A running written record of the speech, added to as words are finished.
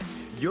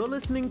You're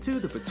listening to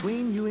the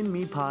Between You and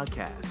Me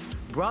podcast,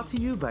 brought to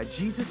you by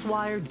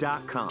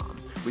JesusWire.com,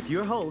 with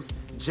your host,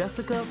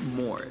 Jessica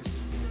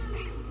Morris.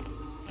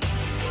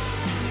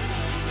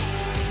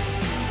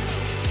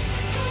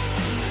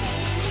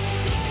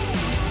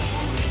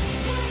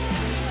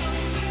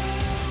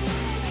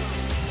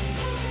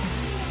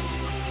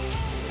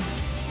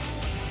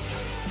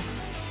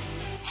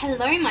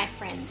 Hello, my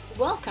friends.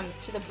 Welcome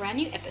to the brand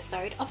new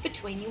episode of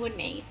Between You and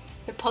Me,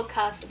 the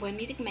podcast where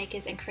music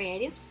makers and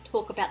creatives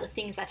talk about the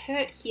things that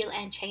hurt, heal,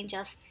 and change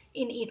us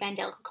in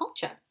evangelical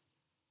culture.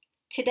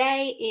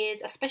 Today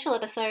is a special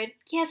episode.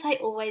 Yes, I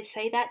always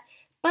say that,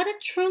 but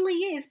it truly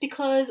is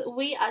because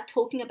we are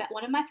talking about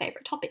one of my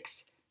favorite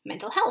topics,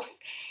 mental health.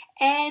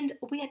 And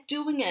we are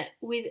doing it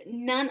with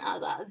none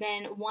other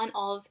than one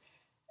of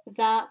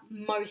the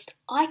most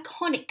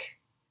iconic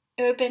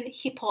urban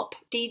hip-hop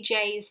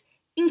DJs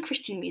in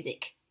Christian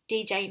music,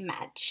 DJ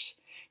Madge.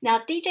 Now,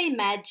 DJ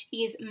Madge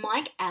is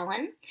Mike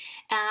Allen,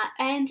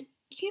 and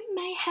you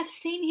may have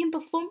seen him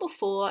perform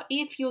before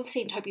if you've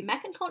seen Toby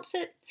Mac in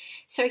concert.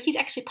 So he's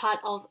actually part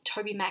of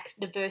Toby Mac's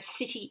Diverse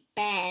City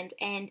band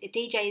and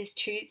DJs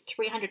to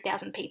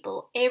 300,000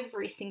 people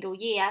every single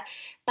year.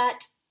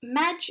 But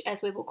Madge,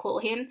 as we will call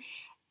him,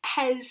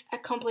 has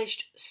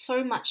accomplished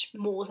so much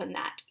more than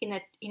that in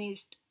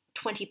his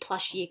 20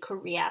 plus year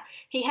career.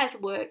 He has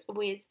worked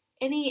with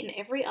any and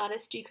every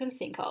artist you can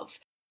think of.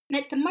 And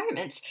at the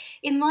moment,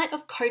 in light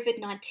of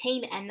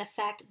COVID-19 and the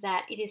fact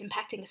that it is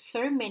impacting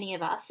so many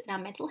of us in our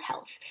mental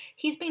health,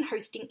 he's been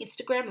hosting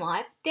Instagram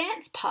Live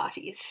dance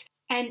parties.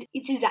 And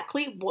it's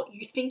exactly what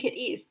you think it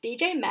is.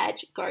 DJ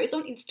Madge goes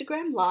on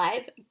Instagram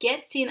Live,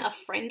 gets in a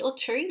friend or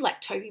two like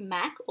Toby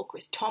Mac or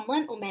Chris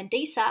Tomlin or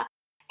Mandisa,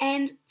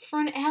 and for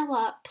an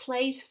hour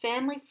plays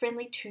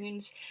family-friendly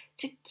tunes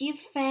to give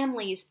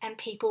families and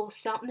people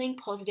something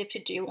positive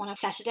to do on a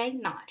Saturday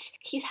night.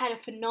 He's had a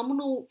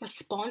phenomenal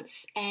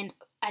response and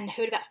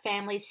heard about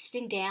families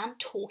sitting down,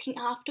 talking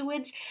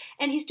afterwards,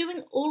 and he's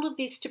doing all of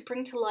this to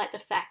bring to light the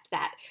fact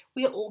that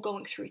we are all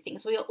going through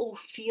things, we are all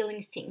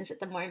feeling things at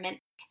the moment,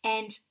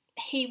 and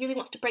he really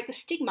wants to break the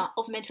stigma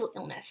of mental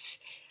illness.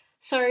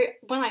 So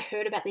when I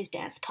heard about these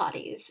dance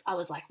parties, I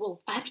was like,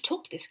 well, I have to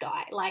talk to this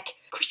guy. Like,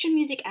 Christian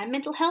music and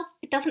mental health,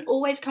 it doesn't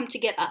always come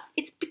together.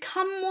 It's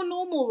become more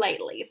normal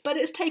lately, but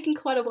it's taken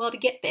quite a while to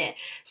get there.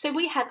 So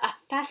we have a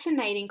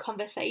fascinating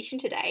conversation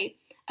today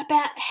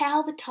about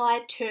how the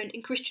tide turned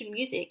in Christian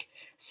music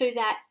so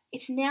that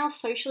it's now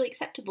socially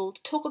acceptable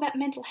to talk about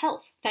mental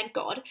health, thank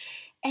God,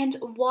 and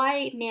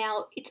why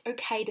now it's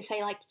okay to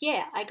say, like,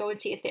 yeah, I go and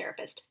see a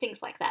therapist,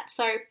 things like that.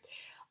 So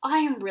I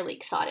am really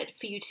excited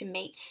for you to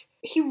meet.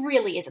 He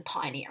really is a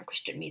pioneer in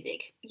Christian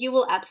music. You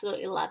will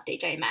absolutely love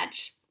DJ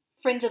Madge.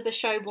 Friends of the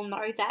show will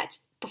know that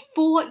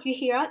before you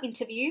hear our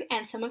interview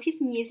and some of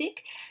his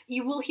music,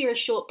 you will hear a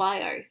short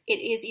bio. It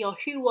is your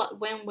who, what,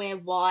 when, where,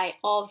 why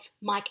of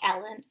Mike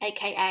Allen,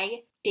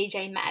 aka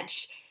DJ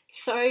Madge.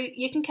 So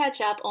you can catch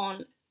up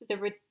on the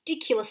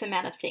ridiculous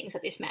amount of things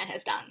that this man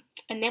has done.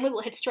 And then we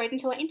will head straight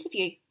into our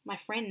interview. My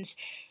friends,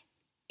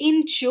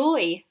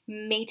 enjoy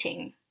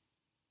meeting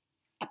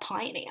a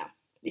pioneer.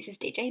 This is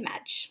DJ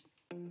Madge.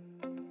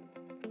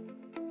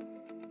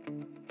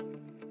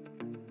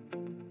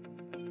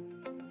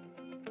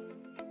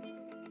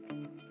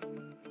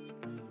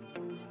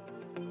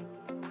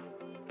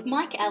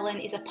 Mike Allen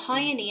is a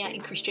pioneer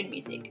in Christian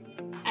music,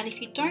 and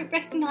if you don't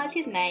recognise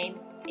his name,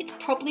 it's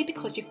probably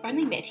because you've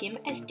only met him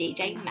as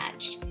DJ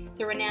Madge,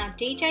 the renowned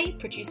DJ,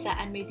 producer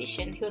and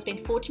musician who has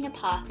been forging a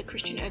path for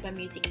Christian urban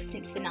music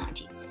since the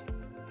 90s.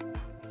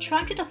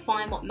 Trying to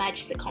define what Madge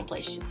has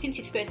accomplished since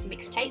his first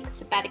mixtape,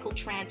 Sabbatical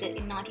Transit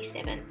in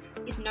 97,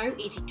 is no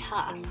easy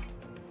task.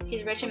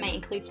 His resume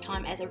includes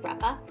time as a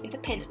rapper,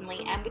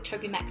 independently and with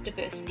Toby Mac's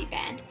Diverse City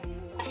band,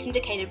 a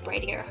syndicated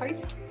radio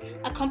host,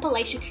 a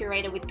compilation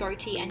curator with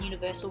Goatee and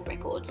Universal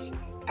Records,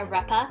 a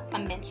rapper, a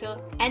mentor,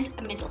 and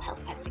a mental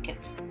health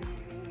advocate.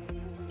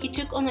 He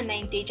took on the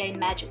name DJ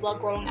Madge while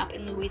growing up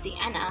in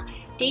Louisiana,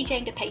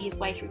 DJing to pay his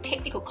way through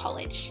technical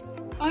college,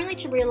 only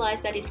to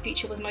realise that his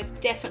future was most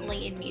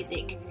definitely in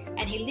music,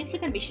 and he lived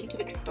with a mission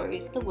to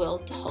expose the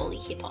world to holy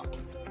hip-hop.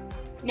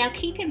 Now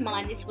keep in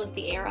mind this was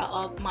the era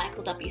of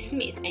Michael W.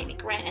 Smith, Amy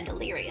Grant and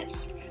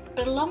Delirious,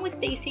 but along with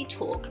DC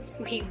Talk,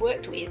 who he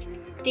worked with,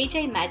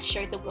 DJ Madge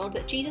showed the world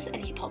that Jesus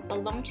and hip-hop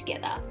belonged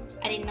together,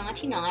 and in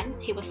 '99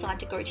 he was signed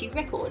to Goatee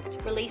Records,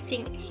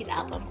 releasing his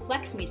album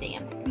Wax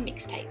Museum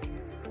mixtape.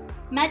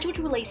 Madge would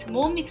release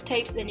more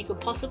mixtapes than you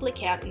could possibly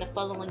count in the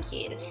following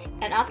years,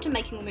 and after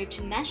making the move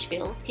to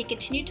Nashville, he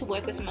continued to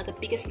work with some of the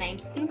biggest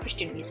names in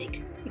Christian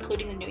music,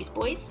 including the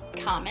Newsboys,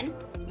 Carmen,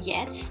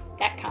 yes,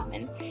 that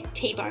Carmen,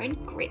 T-Bone,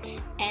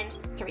 Grits, and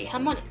 3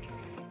 Harmonic.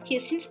 He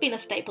has since been a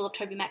staple of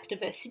Toby Mac's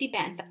Diverse City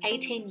band for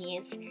 18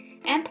 years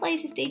and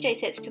plays his DJ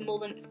sets to more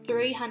than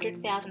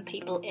 300,000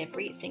 people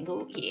every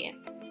single year.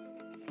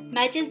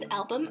 Madge's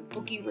album,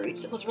 Boogie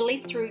Roots, was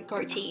released through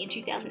Goatee in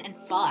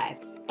 2005,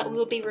 but we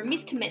would be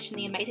remiss to mention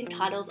the amazing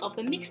titles of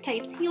the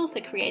mixtapes he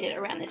also created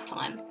around this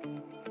time.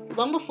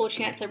 Long before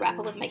Chance the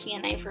Rapper was making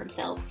a name for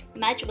himself,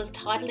 Madge was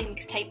titling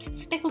mixtapes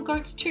Speckled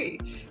Goats too,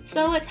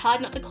 so it's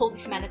hard not to call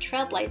this man a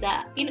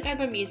trailblazer in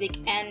urban music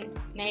and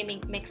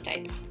naming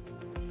mixtapes.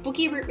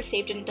 Boogie Root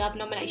received a Dove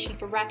nomination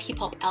for Rap Hip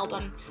Hop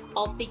Album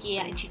of the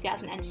Year in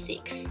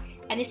 2006,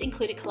 and this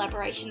included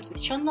collaborations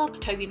with Sean Lock,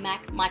 Toby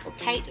Mac, Michael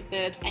Tate,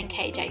 Verbs, and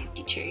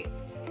KJ52.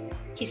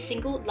 His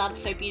single Love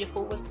So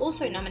Beautiful was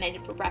also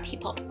nominated for Rap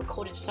Hip Hop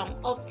Recorded Song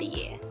of the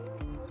Year.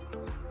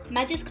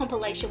 Madge's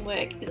compilation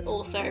work is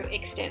also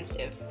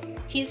extensive.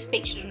 He is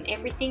featured on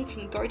everything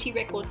from Goatee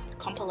Records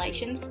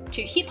compilations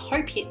to Hip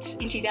Hop Hits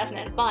in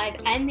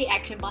 2005 and the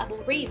Action Bible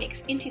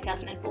remix in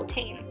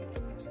 2014.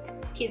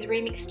 He's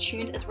remixed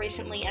tunes as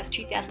recently as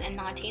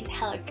 2019's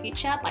Hello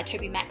Future by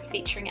Toby Mac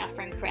featuring our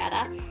friend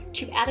Crowder,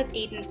 to Out of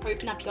Eden's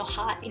Open Up Your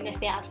Heart in the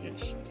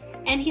Thousands,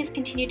 and he has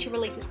continued to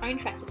release his own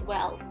tracks as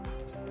well.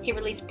 He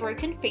released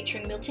Broken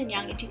featuring Milton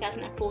Young in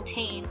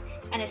 2014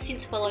 and has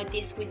since followed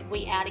this with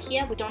We Outta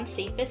Here with Don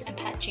Cephas and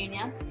Pat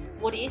Jr.,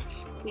 What If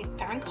with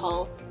Aaron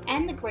Cole,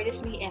 and The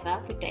Greatest Me Ever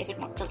with David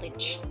Motta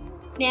Lynch.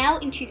 Now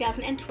in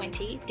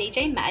 2020,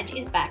 DJ Madge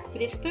is back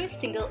with his first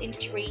single in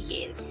 3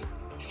 years.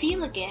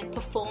 Feel Again,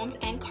 performed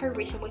and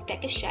co-written with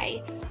Becca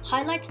Shea,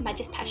 highlights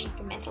Madge's passion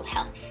for mental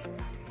health.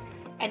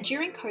 And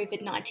during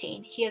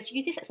COVID-19, he has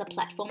used this as a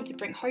platform to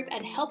bring hope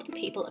and help to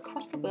people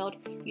across the world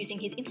using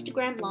his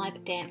Instagram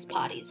Live dance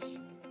parties.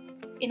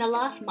 In the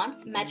last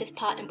month, Madge has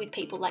partnered with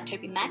people like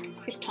Toby Mac,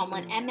 Chris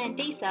Tomlin and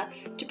Mandisa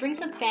to bring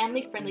some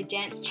family-friendly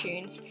dance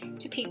tunes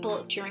to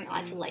people during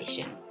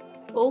isolation,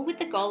 all with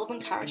the goal of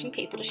encouraging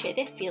people to share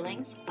their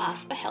feelings,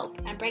 ask for help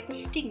and break the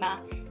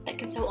stigma that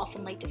can so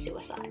often lead to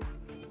suicide.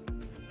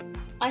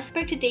 I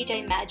spoke to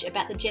DJ Madge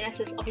about the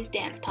genesis of his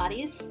dance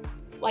parties,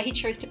 why he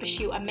chose to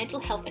pursue a mental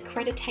health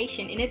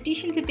accreditation in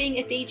addition to being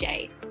a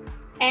DJ,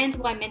 and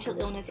why mental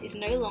illness is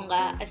no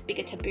longer as big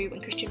a taboo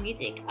in Christian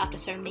music after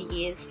so many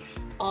years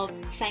of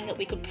saying that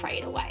we could pray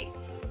it away.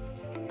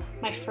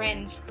 My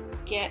friends,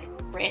 get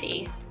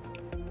ready.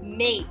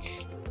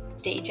 Meet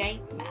DJ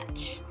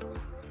Madge.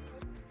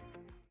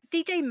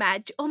 DJ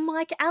Madge, or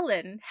Mike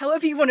Allen,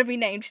 however you want to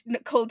be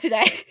called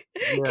today.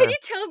 Yeah. Can you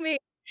tell me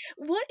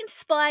what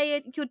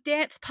inspired your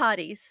dance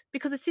parties?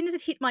 Because as soon as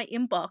it hit my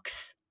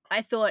inbox,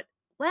 I thought,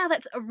 wow,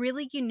 that's a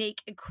really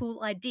unique and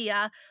cool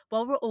idea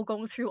while we're all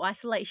going through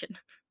isolation.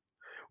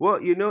 Well,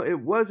 it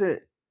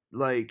wasn't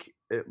like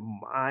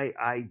my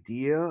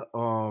idea.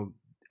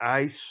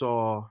 I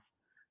saw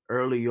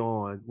early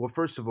on. Well,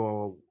 first of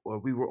all,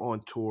 we were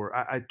on tour.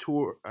 I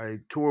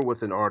tour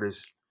with an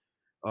artist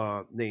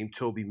named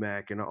Toby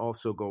Mac, and I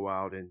also go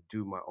out and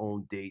do my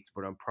own dates,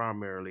 but I'm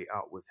primarily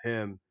out with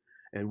him.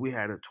 And we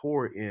had a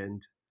tour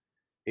end,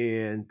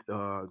 and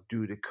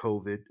due to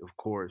COVID, of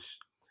course.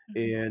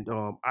 And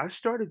I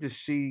started to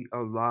see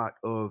a lot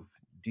of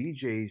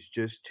DJs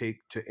just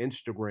take to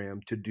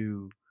Instagram to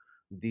do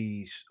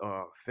these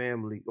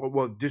family, or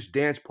well, just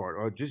dance part,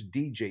 or just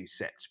DJ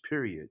sets,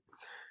 period.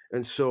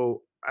 And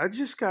so I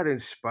just got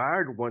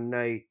inspired one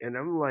night, and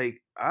I'm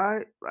like,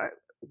 I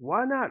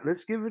why not?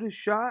 Let's give it a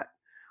shot.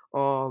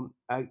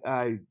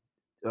 I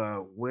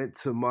went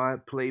to my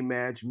Play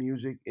Madge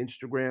Music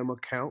Instagram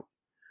account,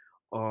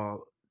 uh,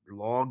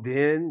 logged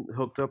in,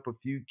 hooked up a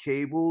few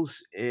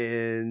cables,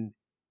 and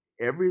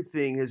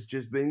everything has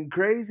just been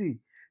crazy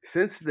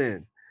since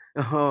then.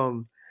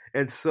 Um,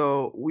 and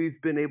so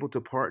we've been able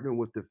to partner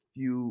with a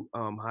few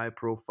high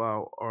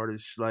profile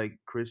artists like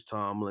Chris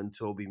Tomlin,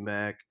 Toby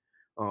Mac.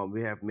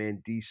 We have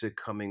Mandisa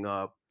coming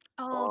up.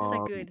 Oh,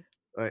 so good.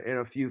 And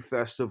a few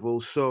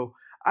festivals. So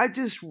I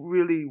just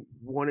really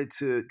wanted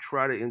to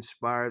try to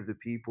inspire the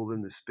people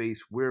in the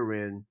space we're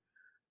in.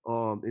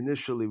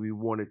 Initially, we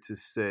wanted to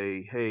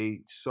say,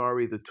 hey,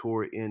 sorry the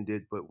tour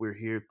ended, but we're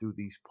here through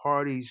these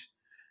parties.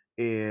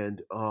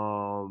 And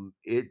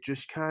it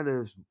just kind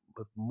of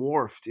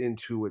morphed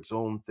into its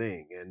own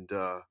thing. And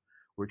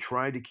we're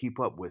trying to keep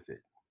up with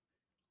it.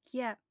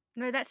 Yeah.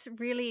 No, that's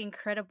really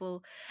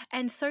incredible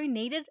and so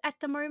needed at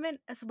the moment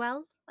as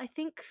well, I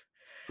think.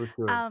 For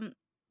sure.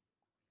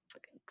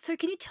 So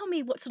can you tell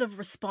me what sort of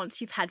response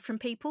you've had from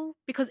people?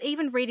 Because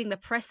even reading the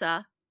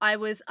presser, I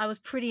was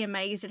pretty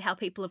amazed at how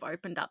people have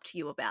opened up to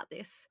you about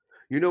this.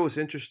 What's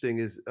interesting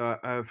is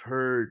I've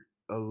heard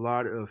a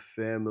lot of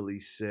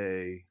families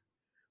say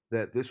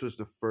that this was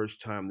the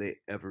first time they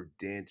ever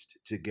danced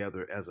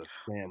together as a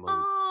family.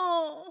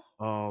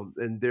 Oh.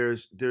 And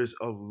there's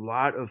a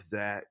lot of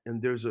that,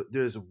 and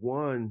there's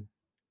one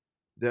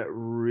that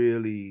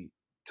really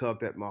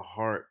tugged at my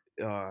heart.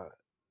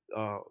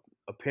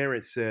 A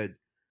parent said,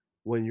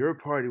 when your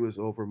party was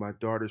over, my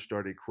daughter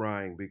started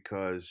crying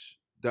because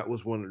that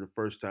was one of the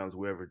first times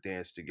we ever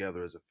danced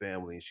together as a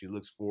family, and she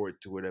looks forward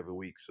to it every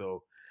week.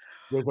 So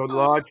there's a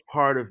large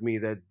part of me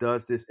that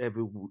does this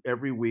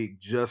every week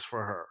just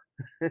for her.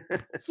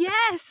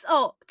 Yes.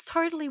 Oh, it's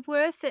totally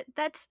worth it.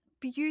 That's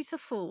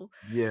beautiful.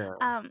 Yeah.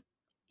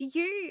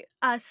 You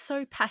are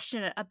so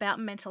passionate about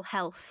mental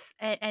health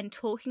and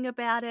talking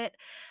about it,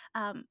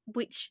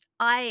 which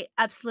I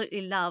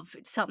absolutely love.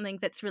 It's something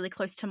that's really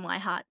close to my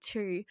heart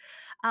too.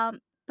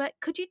 But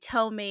could you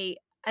tell me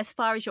as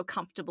far as you're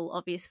comfortable,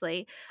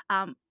 obviously,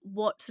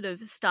 what sort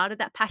of started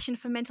that passion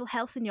for mental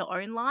health in your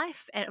own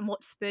life, and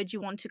what spurred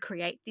you on to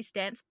create these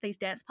dance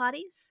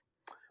parties?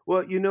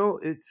 Well,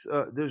 it's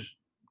there's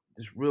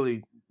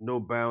really no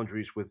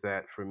boundaries with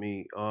that for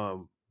me,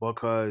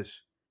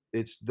 because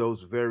it's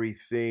those very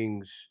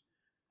things.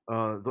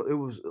 It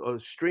was a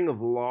string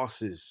of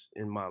losses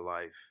in my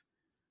life.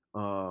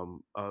 I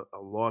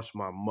lost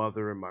my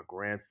mother and my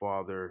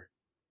grandfather,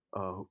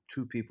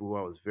 two people who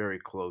I was very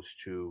close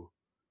to,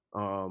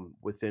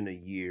 within a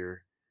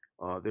year.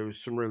 There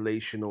was some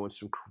relational and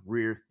some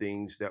career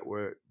things that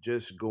were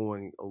just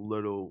going a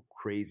little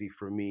crazy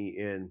for me,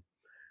 and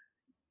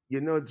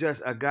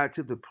just I got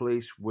to the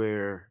place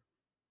where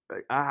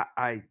I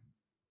I,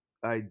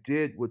 I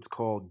did what's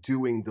called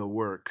doing the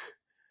work,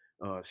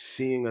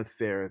 seeing a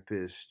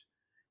therapist,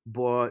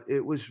 but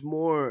it was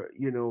more,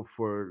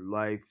 for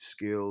life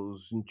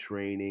skills and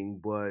training.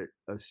 But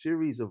a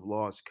series of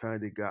loss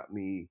kind of got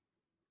me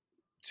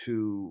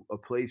to a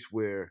place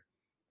where,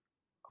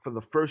 for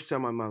the first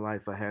time in my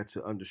life, I had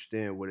to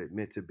understand what it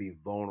meant to be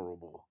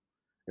vulnerable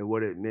and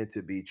what it meant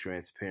to be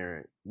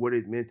transparent, what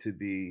it meant to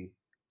be,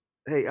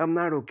 hey, I'm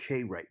not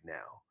okay right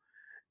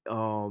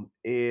now.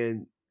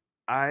 And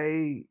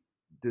I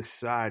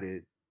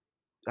decided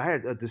I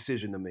had a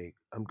decision to make.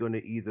 I'm going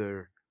to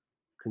either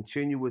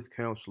continue with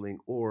counseling,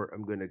 or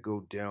I'm going to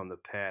go down the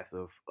path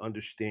of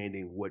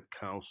understanding what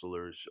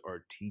counselors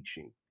are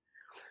teaching.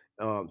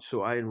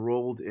 So I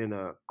enrolled in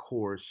a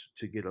course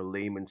to get a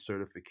layman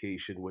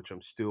certification, which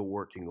I'm still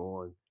working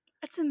on.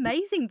 That's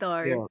amazing,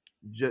 though. Yeah,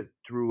 just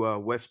through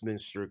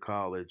Westminster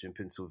College in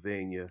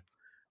Pennsylvania.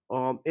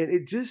 And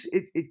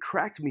it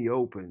cracked me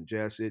open,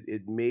 Jess.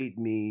 It made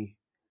me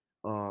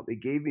it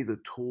gave me the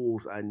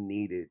tools I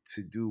needed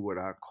to do what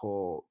I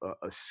call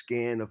a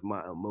scan of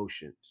my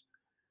emotions,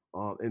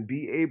 and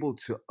be able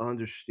to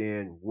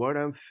understand what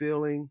I'm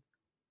feeling,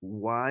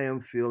 why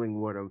I'm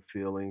feeling what I'm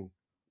feeling,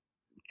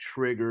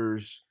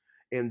 triggers,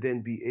 and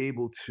then be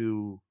able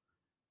to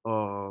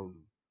um,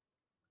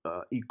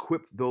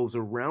 equip those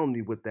around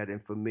me with that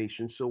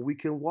information so we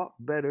can walk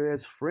better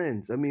as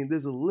friends. I mean,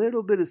 there's a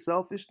little bit of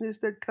selfishness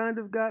that kind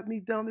of got me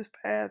down this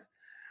path,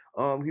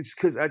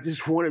 because I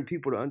just wanted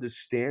people to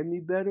understand me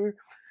better.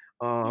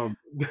 Yeah. Um,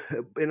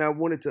 and I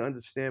wanted to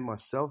understand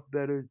myself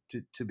better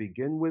to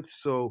begin with.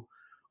 So,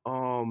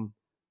 um,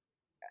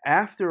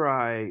 after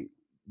I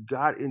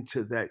got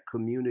into that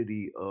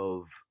community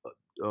of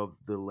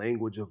the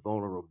language of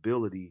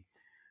vulnerability,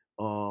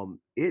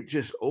 it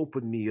just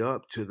opened me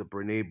up to the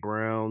Brene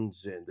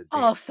Browns and the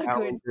Dan Oh, so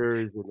good.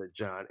 Allenders and the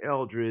John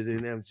Eldred,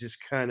 and I'm just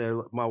kind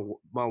of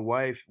my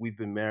wife. We've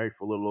been married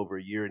for a little over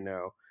a year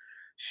now.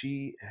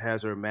 She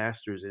has her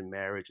master's in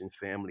marriage and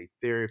family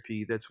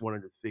therapy. That's one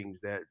of the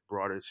things that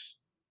brought us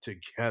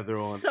together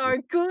on. So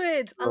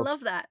good. I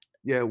love that.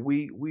 Yeah,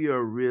 we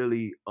are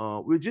really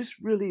we're just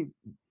really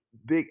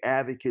big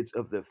advocates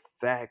of the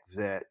fact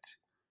that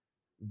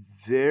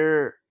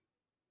there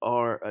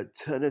are a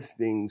ton of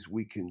things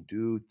we can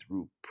do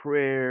through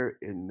prayer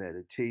and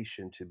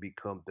meditation to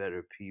become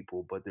better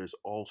people, but there's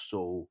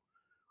also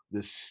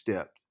the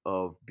step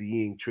of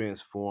being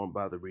transformed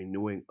by the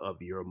renewing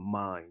of your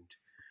mind.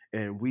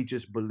 And we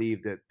just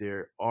believe that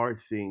there are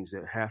things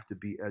that have to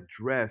be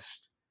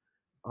addressed,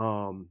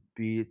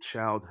 be it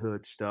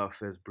childhood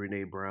stuff, as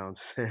Brene Brown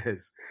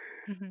says,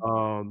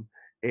 um,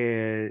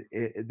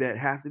 that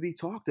have to be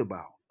talked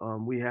about.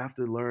 We have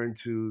to learn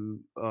to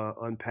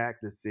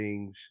unpack the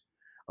things,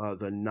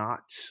 the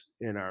knots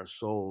in our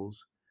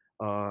souls,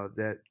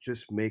 that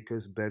just make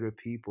us better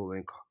people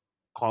and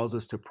cause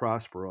us to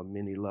prosper on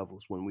many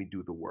levels when we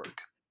do the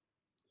work.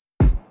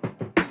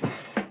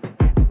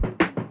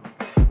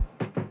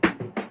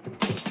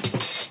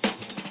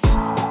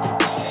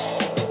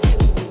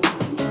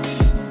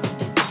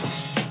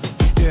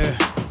 Yeah,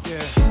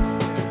 yeah.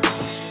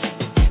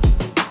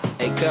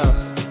 Hey, go.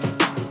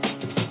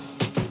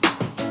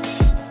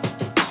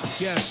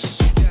 Yes,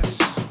 yes.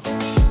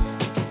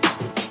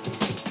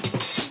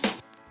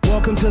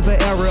 Welcome to the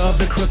era of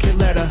the crooked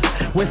letter,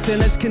 where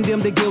sinners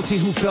condemn the guilty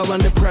who fell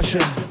under pressure.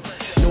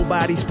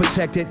 Nobody's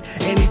protected,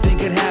 anything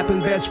could happen.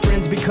 Best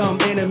friends become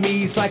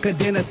enemies like a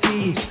den of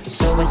thieves.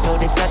 So and so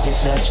did such and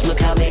such, look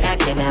how they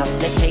acting out.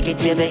 Let's take it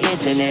to the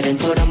internet and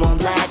put them on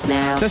blast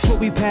now. That's what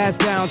we pass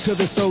down to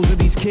the souls of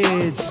these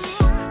kids.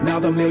 Now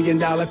the $1 million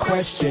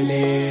question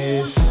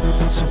is,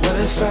 So what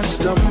if I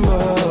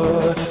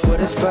stumble?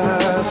 What if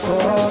I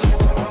fall?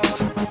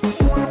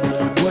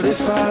 What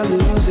if I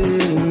lose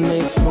it and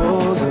make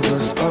fools of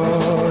us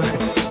all?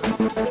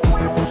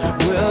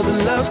 Will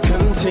the love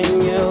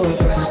continue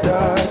if I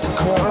start to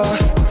crawl?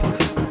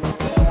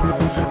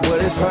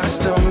 What if I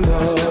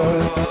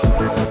stumble?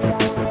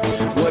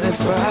 What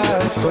if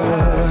I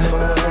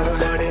fall?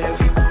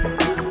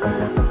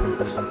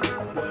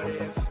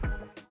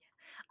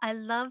 I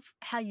love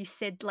how you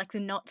said like the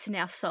knots in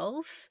our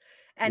souls,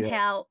 and Yeah.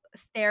 how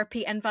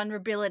therapy and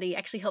vulnerability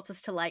actually helps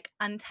us to like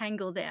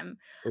untangle them.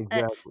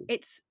 Exactly.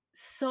 It's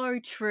so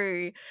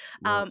true.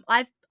 Yeah.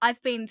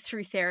 I've been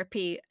through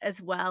therapy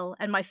as well,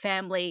 and my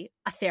family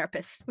are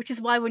therapists, which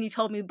is why when you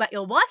told me about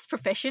your wife's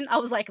profession, I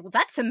was like, well,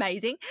 that's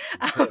amazing.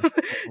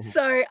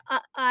 So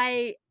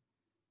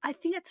I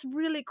think it's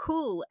really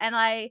cool, and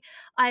I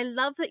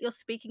love that you're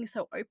speaking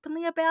so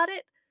openly about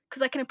it,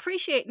 because I can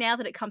appreciate now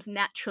that it comes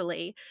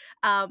naturally.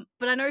 But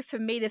I know for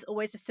me, there's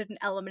always a certain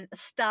element at the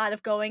start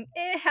of going,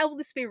 how will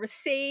this be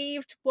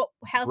received?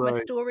 How's my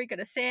Right. story going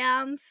to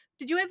sound?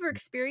 Did you ever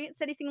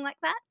experience anything like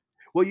that?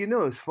 Well,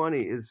 it's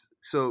funny is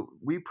so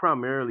we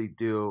primarily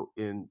deal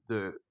in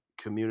the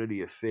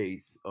community of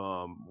faith.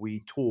 We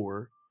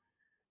tour,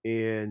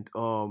 and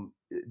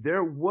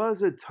there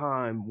was a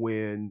time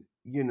when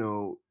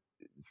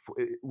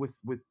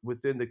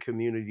within the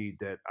community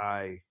that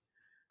I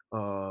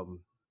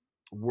um,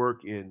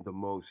 work in the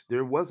most,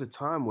 there was a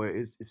time where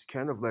it's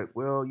kind of like,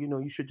 well,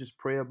 you should just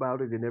pray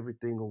about it and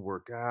everything will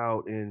work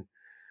out. And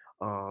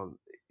um,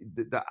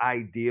 the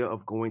idea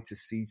of going to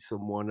see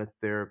someone, a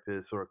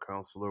therapist or a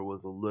counselor,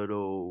 was a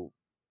little,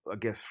 I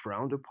guess,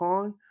 frowned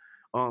upon.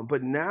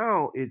 But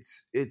now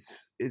it's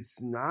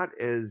not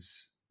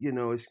as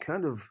it's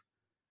kind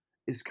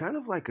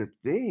of like a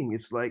thing.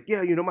 It's like,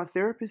 yeah, my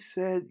therapist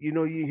said,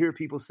 you hear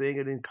people saying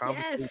it in Yes.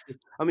 conversation.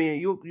 I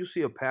mean, you'll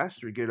see a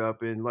pastor get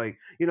up and like,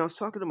 I was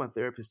talking to my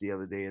therapist the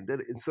other day, and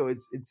so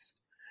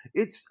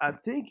it's I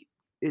think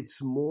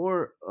it's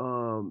more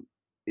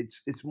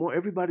it's more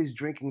everybody's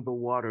drinking the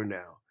water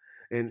now.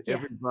 And Yeah.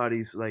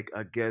 everybody's like,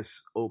 I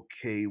guess,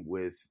 okay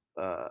with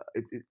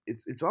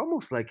it's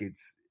almost like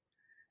it's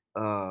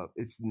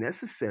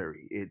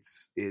necessary,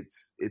 it's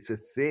a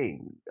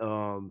thing.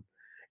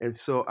 And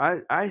so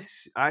I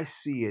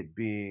see it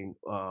being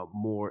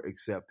more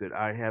accepted.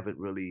 I haven't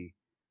really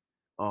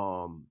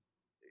um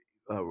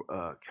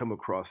come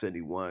across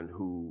anyone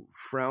who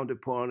frowned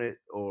upon it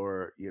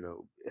or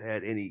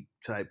had any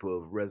type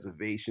of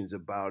reservations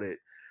about it.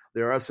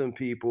 There are some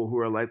people who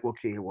are like,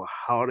 okay, well,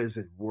 how does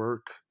it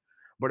work?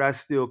 But I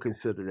still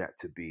consider that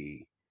to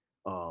be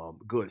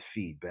good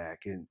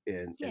feedback and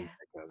Yeah.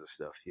 that kinds of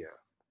stuff. Yeah.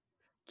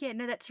 Yeah,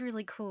 no, that's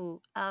really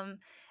cool. And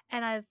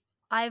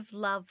I've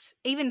loved,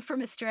 even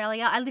from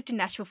Australia. I lived in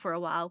Nashville for a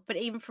while, but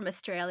even from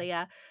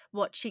Australia,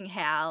 watching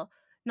how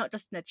not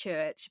just in the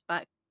church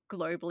but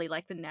globally,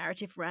 like the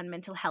narrative around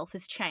mental health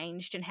has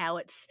changed, and how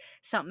it's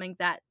something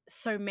that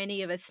so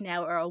many of us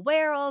now are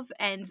aware of,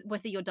 and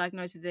whether you're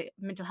diagnosed with a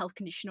mental health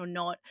condition or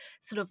not,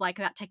 sort of like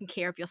about taking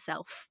care of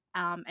yourself.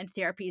 And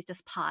therapy is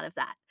just part of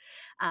that.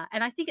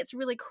 And I think it's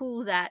really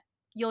cool that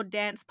your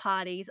dance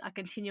parties are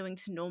continuing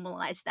to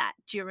normalize that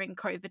during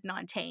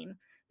COVID-19,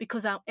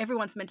 because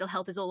everyone's mental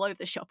health is all over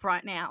the shop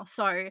right now.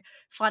 So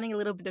finding a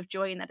little bit of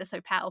joy in that is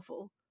so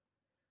powerful.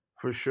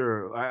 For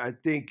sure. I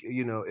think,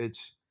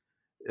 it's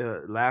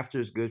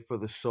laughter's good for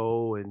the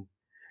soul and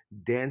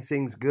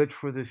dancing's good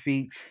for the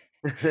feet.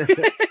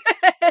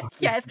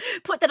 Yes,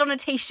 put that on a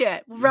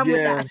t-shirt. We'll run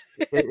with Yeah. that.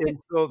 And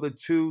so the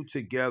two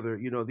together,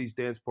 these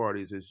dance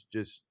parties is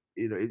just,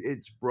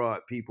 it's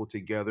brought people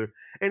together.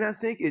 And I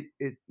think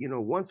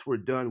once we're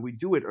done, we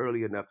do it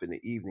early enough in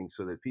the evening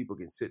so that people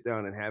can sit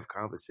down and have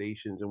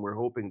conversations. And we're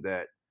hoping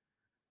that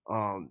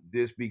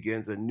this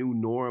begins a new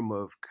norm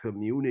of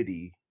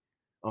community.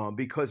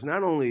 Because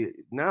not only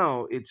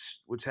now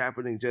it's what's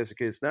happening,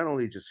 Jessica, it's not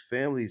only just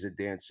families are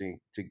dancing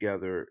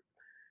together,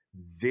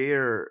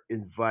 they're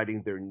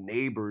inviting their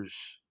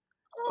neighbors,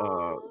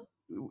 uh,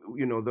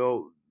 Oh.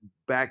 they'll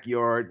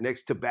backyard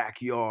next to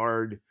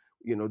backyard,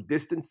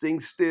 distancing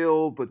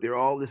still, but they're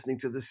all listening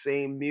to the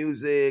same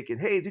music. And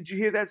hey, did you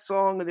hear that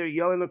song? And they're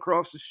yelling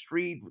across the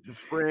street with a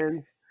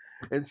friend.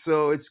 And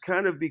so it's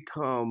kind of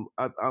become,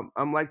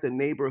 I'm like the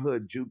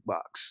neighborhood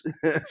jukebox.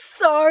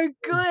 So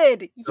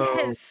good. So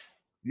Yes.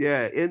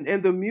 yeah,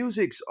 and the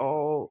music's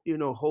all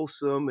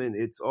wholesome, and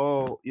it's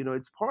all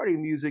it's party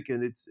music,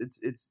 and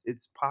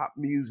it's pop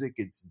music,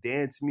 it's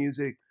dance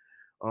music.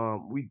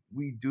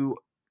 We do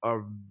a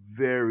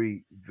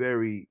very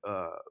very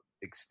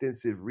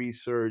extensive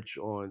research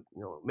on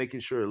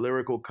making sure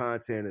lyrical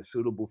content is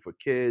suitable for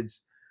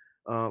kids.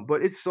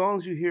 But it's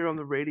songs you hear on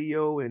the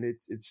radio, and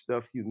it's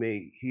stuff you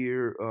may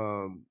hear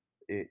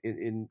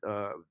in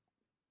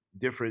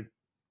different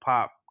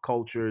pop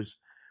cultures.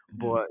 Mhm.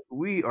 But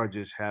we are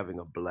just having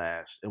a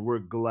blast, and we're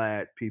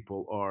glad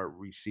people are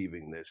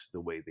receiving this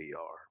the way they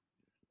are.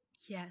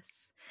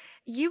 Yes.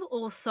 You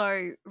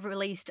also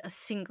released a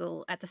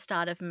single at the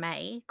start of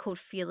May called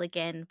Feel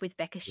Again with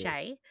Becca Yeah.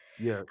 Shea.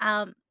 Yeah.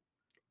 Um,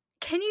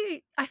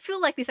 I feel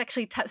like this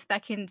actually taps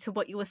back into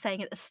what you were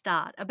saying at the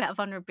start about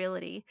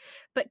vulnerability,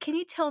 but can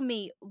you tell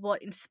me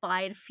what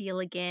inspired Feel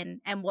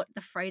Again and what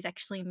the phrase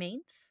actually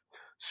means?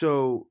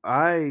 So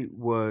I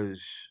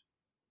was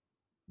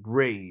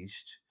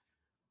raised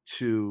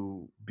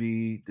to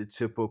be the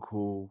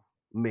typical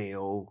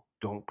male,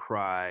 don't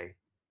cry,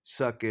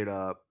 suck it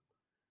up,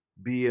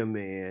 be a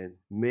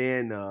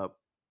man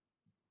up.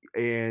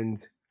 And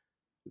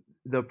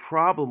the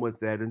problem with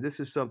that, and this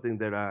is something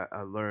that I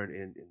learned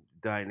in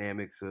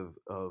dynamics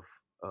of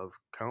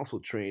counsel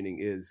training,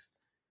 is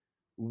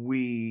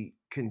we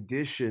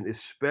condition,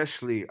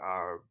 especially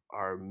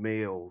our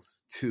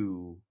males,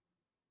 to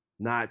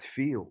not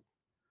feel.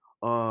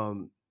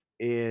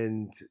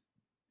 And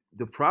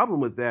the problem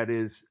with that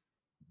is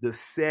the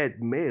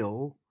said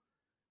male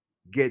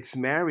gets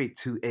married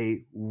to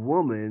a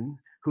woman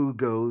who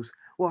goes,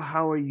 well,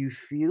 how are you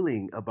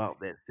feeling about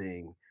that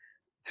thing?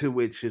 To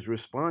which his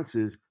response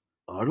is,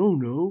 I don't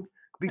know,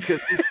 because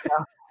he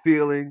stopped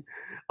feeling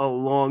a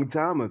long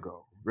time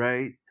ago,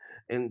 right?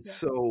 And Yeah.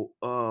 so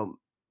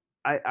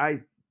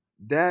I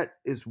that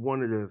is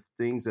one of the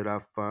things that I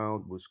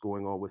found was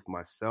going on with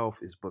myself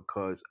is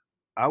because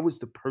I was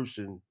the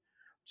person,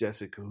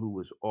 Jessica, who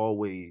was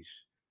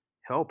always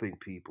helping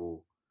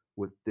people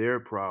with their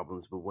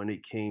problems, but when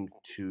it came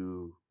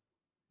to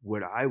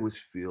what I was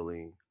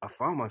feeling, I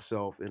found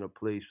myself in a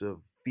place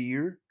of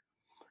fear.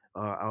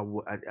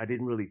 I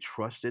didn't really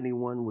trust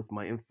anyone with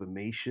my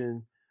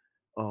information.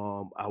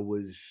 I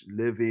was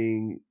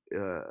living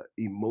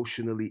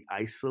emotionally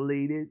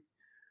isolated.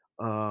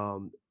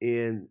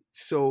 And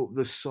so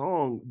the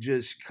song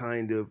just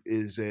kind of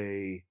is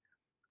a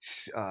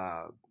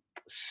uh,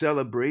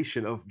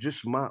 celebration of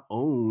just my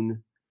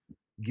own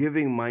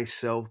giving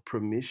myself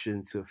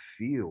permission to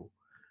feel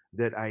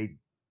that I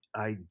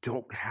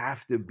don't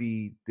have to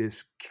be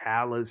this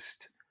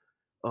calloused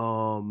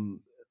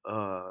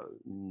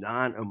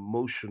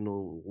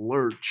non-emotional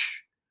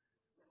lurch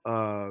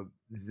uh,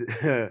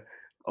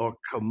 or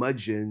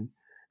curmudgeon.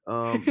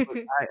 But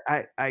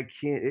I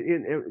can't.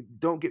 And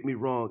don't get me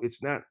wrong.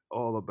 It's not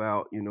all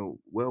about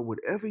Well,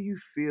 whatever you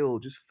feel,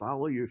 just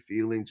follow your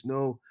feelings.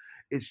 No,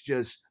 it's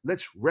just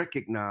let's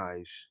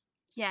recognize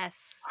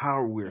Yes.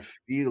 how we're Yeah.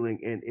 feeling,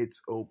 and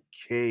it's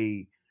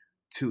okay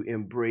to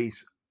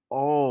embrace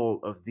all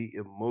of the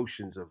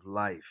emotions of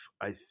life.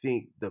 I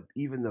think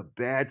even the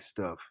bad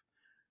stuff,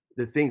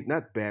 the things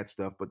not bad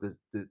stuff, but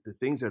the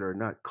things that are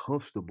not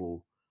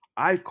comfortable,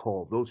 I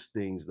call those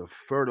things the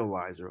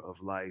fertilizer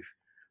of life,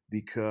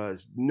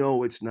 because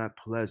no, it's not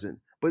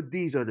pleasant, but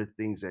these are the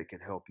things that can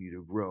help you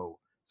to grow.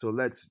 So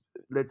let's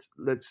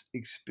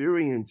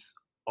experience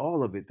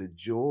all of it, the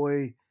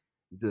joy,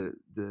 the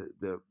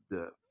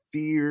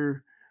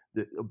fear,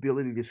 the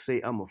ability to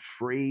say I'm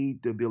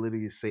afraid, the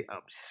ability to say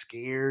I'm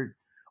scared.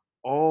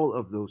 All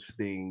of those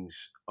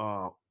things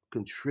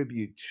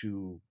contribute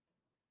to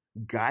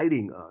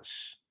guiding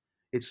us.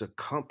 It's a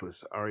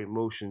compass. Our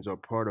emotions are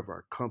part of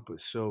our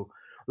compass. So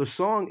the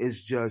song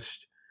is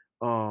just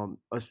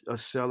a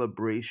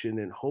celebration,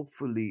 and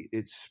hopefully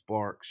it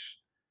sparks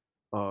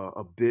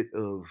a bit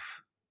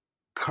of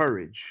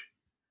courage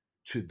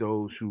to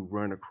those who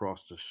run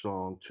across the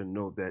song to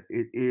know that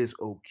it is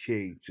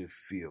okay to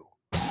feel.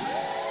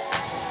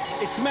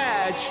 It's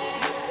Madge.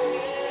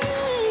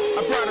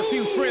 I brought a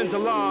few friends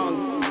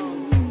along.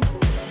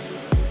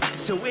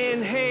 So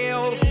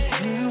inhale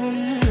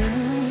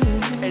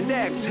and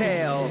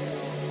exhale.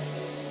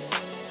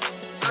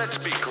 Let's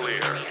be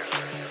clear.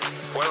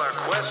 While our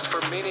quest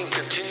for meaning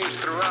continues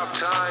throughout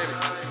time,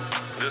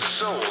 the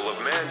soul of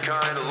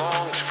mankind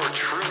longs for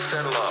truth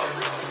and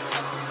love.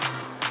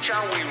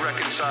 Shall we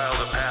reconcile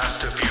the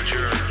past to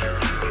future?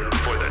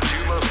 For the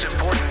two most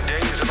important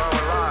days of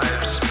our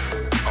lives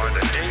are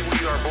the day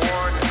we are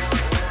born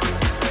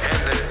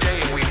and the day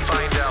we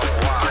find out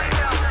why.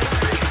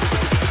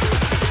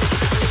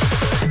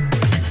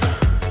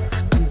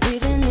 I'm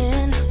breathing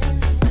in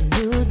a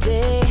new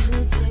day,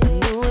 a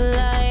new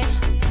life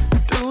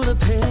through the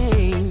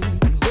pain.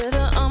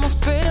 Whether I'm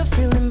afraid of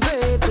feeling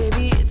brave,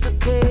 baby, it's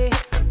okay.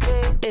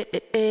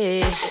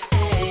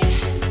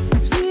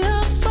 As we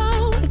all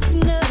fall, it's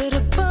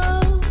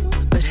inevitable,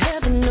 but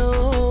heaven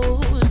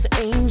knows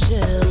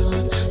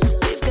angels. So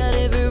we've got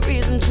every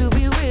reason to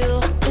be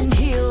real and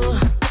heal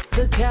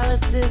the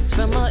calluses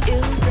from our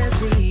ills as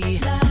we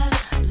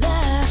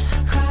laugh,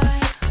 cry,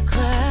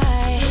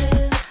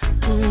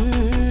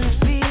 to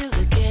feel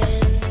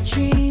again.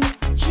 Dream,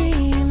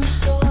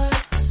 soar,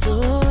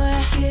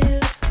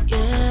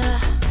 yeah,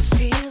 to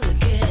feel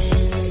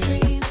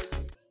again.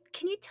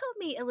 Can you tell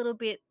me a little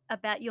bit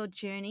about your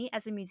journey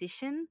as a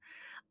musician?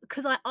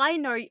 Because I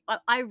know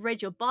I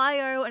read your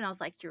bio and I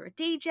was like, you're a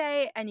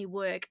DJ and you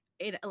work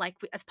in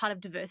as part of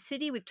Diverse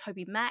City with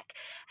Toby Mac.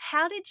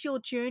 How did your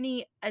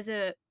journey as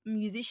a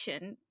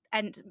musician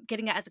and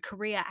getting it as a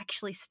career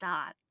actually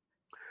start?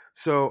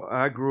 So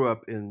I grew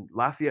up in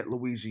Lafayette,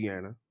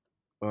 Louisiana,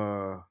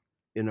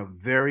 in a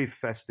very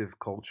festive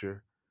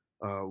culture.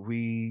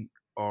 We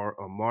are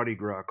a Mardi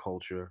Gras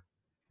culture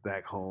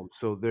back home,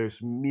 so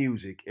there's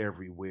music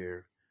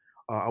everywhere.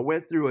 I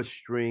went through a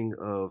string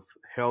of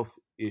health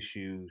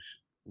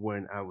issues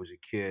when I was a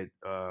kid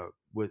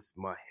with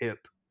my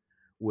hip,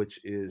 which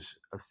is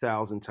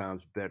 1,000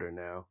 times better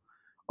now.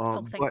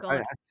 Oh, thank But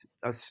God.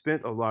 I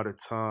spent a lot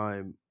of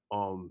time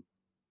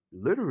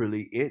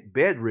literally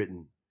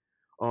bedridden.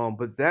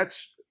 But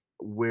that's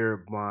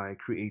where my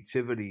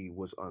creativity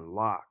was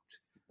unlocked.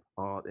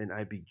 And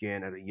I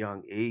began at a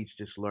young age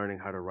just learning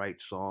how to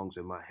write songs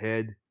in my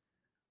head.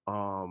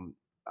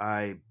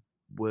 I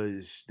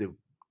was the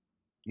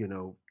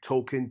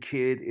token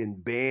kid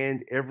in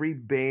band, every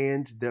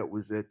band that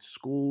was at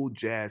school,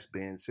 jazz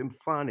band,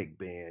 symphonic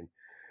band,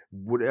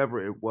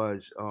 whatever it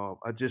was.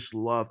 I just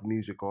loved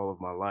music all of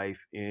my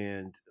life.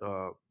 And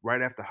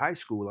right after high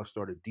school, I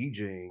started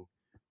DJing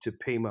to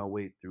pay my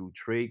way through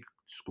trade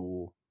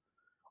school.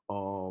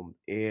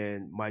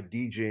 And my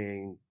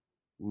DJing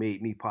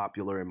made me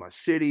popular in my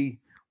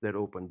city. That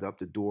opened up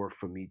the door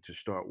for me to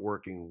start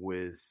working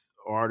with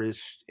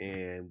artists,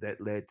 and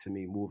that led to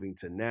me moving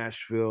to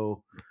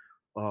Nashville.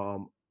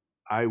 Um,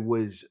 I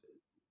was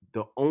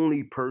the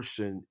only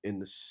person in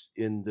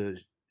the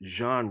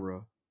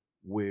genre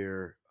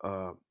where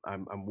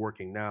I'm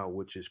working now,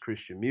 which is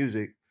Christian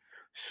music.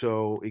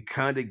 So it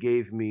kind of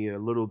gave me a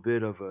little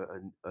bit of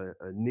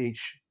a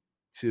niche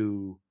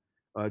to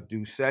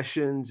do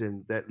sessions,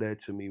 and that led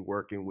to me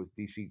working with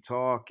DC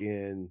Talk,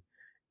 and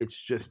it's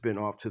just been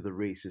off to the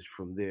races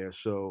from there.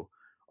 So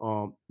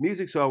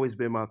music's always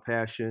been my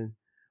passion,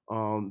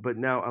 but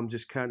now I'm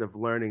just kind of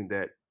learning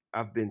that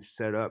I've been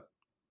set up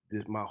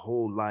my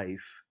whole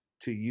life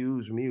to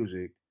use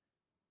music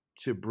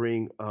to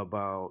bring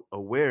about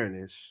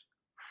awareness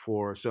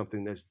for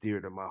something that's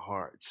dear to my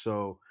heart.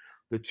 So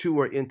the two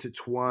are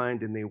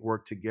intertwined and they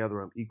work together.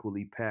 I'm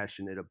equally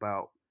passionate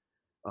about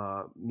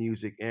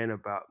music and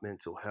about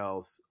mental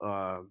health.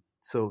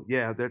 So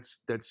yeah, that's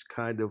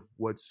kind of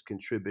what's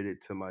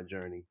contributed to my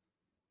journey.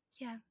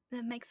 Yeah,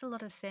 that makes a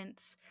lot of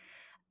sense.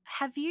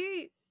 Have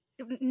you,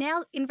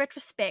 now in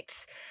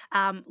retrospect,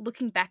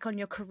 looking back on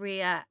your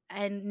career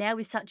and now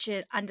with such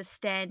an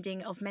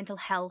understanding of mental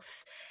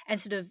health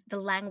and sort of the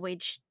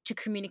language to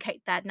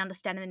communicate that and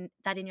understanding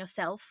that in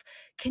yourself,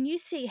 can you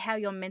see how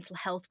your mental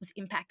health was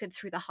impacted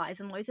through the highs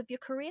and lows of your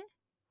career?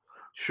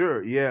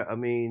 Sure. Yeah. I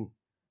mean,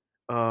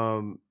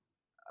 um,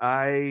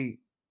 I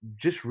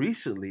just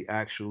recently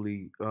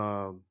actually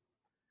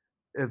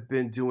have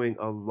been doing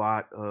a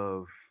lot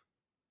of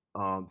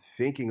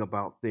thinking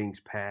about things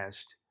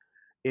past.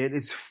 And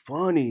it's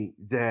funny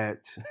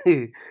that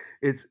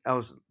I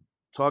was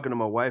talking to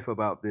my wife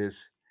about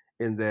this,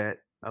 in that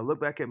I look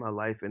back at my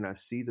life and I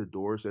see the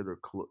doors that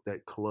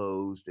that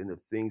closed, and the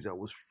things I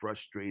was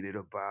frustrated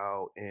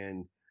about,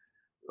 and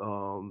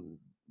um,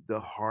 the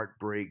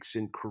heartbreaks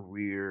in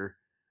career.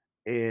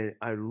 And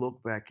I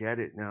look back at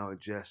it now,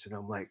 Jess, and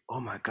I'm like,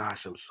 oh my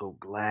gosh, I'm so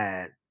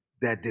glad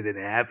that didn't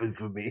happen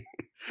for me.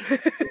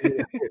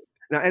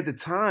 Now, at the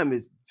time,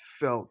 it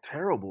felt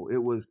terrible. It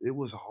was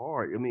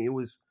hard. I mean, it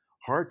was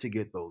hard to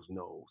get those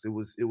no's. It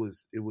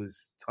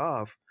was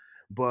tough,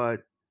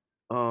 but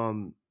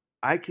um,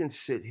 I can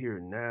sit here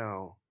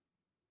now,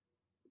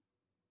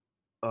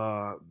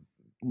 uh,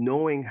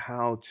 knowing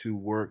how to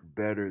work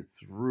better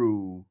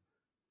through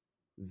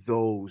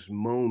those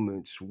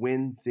moments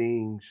when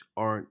things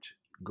aren't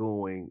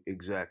going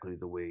exactly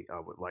the way I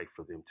would like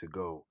for them to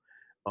go.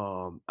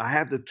 I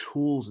have the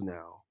tools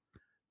now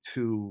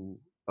to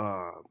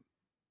uh,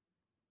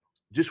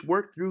 just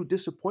work through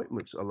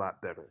disappointments a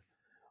lot better.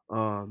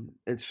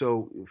 And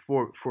so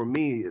for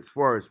me, as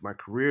far as my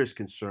career is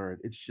concerned,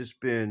 it's just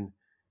been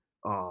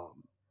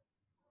um,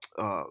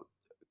 uh,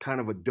 kind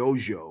of a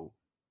dojo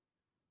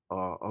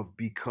of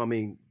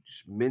becoming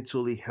just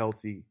mentally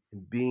healthy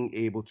and being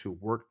able to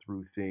work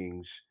through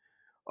things.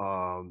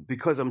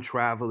 Because I'm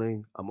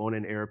traveling, I'm on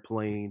an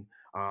airplane,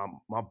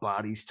 my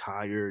body's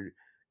tired,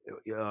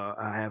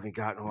 I haven't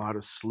gotten a lot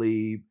of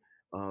sleep.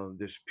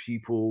 There's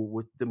people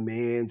with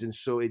demands, and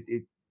so it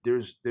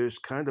there's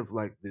kind of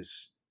like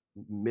this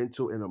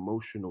mental and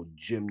emotional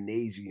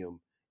gymnasium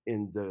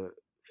in the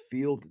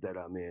field that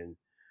I'm in,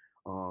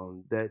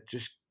 that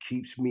just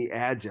keeps me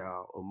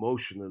agile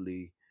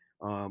emotionally.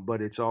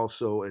 But it's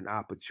also an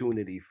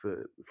opportunity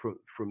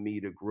for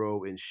me to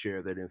grow and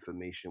share that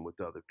information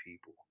with other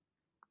people.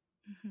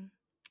 Hmm.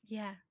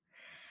 Yeah.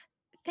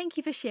 Thank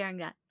you for sharing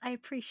that. I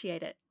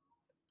appreciate it.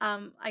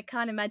 I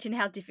can't imagine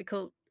how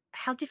difficult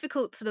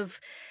sort of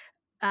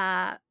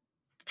uh,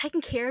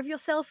 taking care of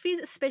yourself is,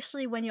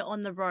 especially when you're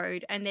on the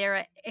road and there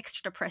are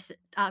extra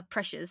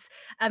pressures.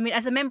 I mean,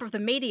 as a member of the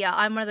media,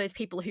 I'm one of those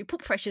people who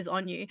put pressures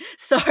on you.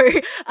 So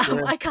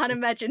Yeah. I can't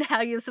imagine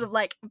how you sort of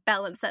like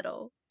balance that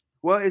all.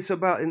 Well, it's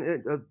about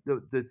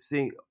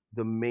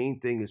the main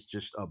thing is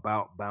just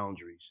about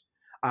boundaries.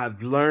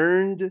 I've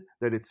learned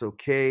that it's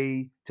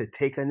okay to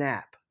take a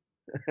nap.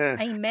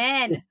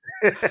 Amen.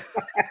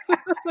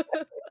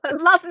 I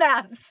love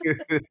naps.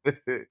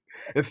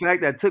 In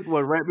fact, I took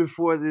one right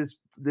before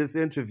this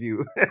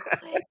interview.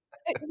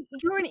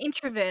 You're an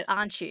introvert,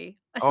 aren't you?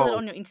 I saw that Oh,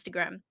 on your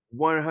Instagram.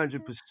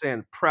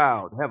 100%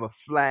 proud. Have a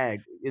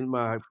flag in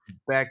my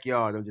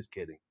backyard. I'm just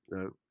kidding.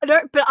 No,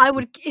 but I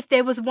would, if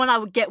there was one, I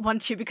would get one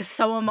too, because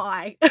so am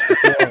I.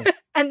 Yeah.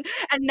 and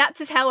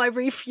naps is how I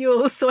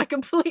refuel, so I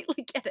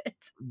completely get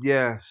it.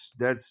 Yes,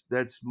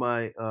 that's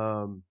my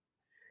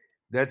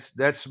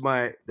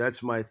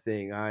that's my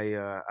thing.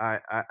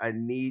 I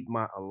need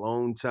my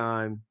alone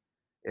time,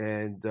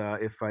 and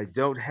if I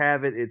don't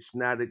have it, it's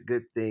not a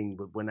good thing.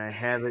 But when I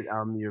have it,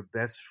 I'm your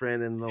best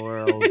friend in the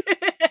world.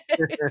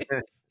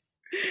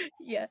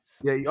 Yes.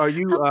 Yeah, are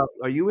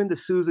you into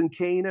Susan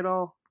Kane at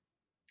all?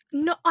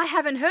 No, I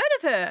haven't heard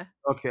of her.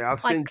 Okay, I'll I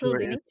send you her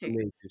clearly need to.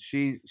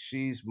 information.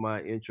 She's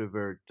my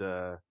introvert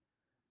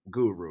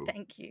guru.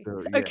 Thank you.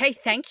 So, yeah. Okay,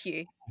 thank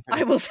you.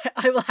 I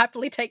will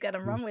happily take that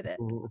and run with it.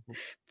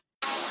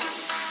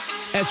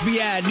 As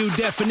we add new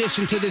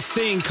definition to this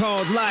thing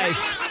called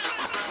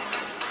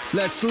life,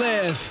 let's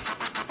live.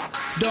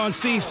 Don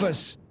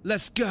Cephas,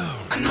 let's go.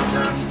 I know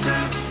times are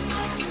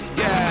tough,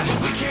 Yeah,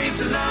 but we came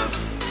to love.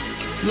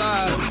 So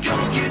love, we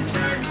gon' get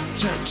turned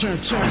turn.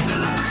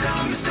 till our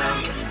time is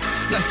up.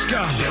 Let's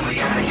go. Then we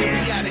outta here,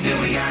 then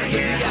we outta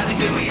here,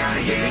 then we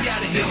outta here,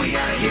 then we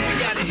outta here,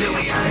 then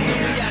we outta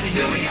here,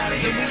 then we outta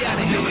here,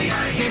 then we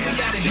outta here,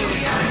 then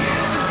we outta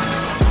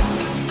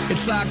here.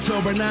 It's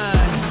October 9.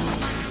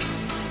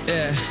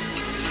 Yeah.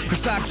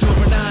 It's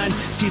October 9.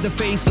 See the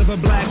face of a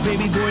black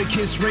baby boy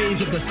kiss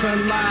rays of the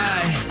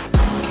sunlight.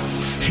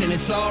 And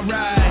it's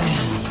alright.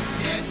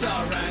 Yeah, it's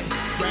alright.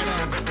 Right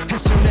on.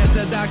 As soon as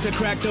the doctor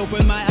cracked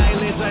open my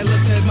eyelids, I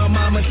looked at my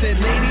mama, said,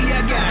 lady,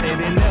 I got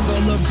it, and never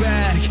looked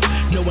back.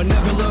 No, I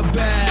never looked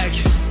back.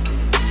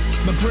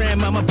 My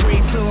grandmama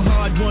prayed so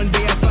hard, one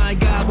day I find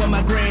God while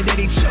my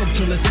granddaddy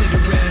choked on a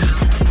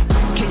cigarette.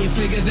 Can you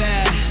figure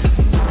that?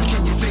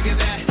 Can you figure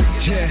that?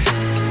 Yeah.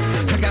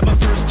 I got my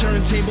first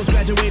turntables,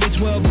 graduated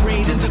 12th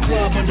grade in the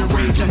club,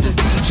 underage, I'm the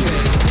DJ.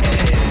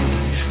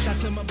 Hey.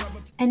 Shots in my brother.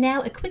 And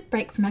now a quick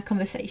break from our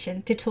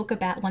conversation to talk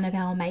about one of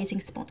our amazing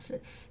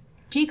sponsors.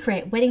 Do you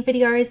create wedding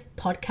videos,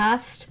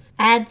 podcasts,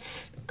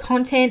 ads,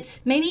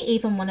 content, maybe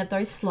even one of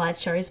those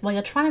slideshows while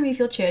you're trying to move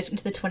your church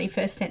into the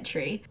 21st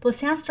century? Well,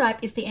 Soundstripe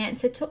is the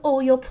answer to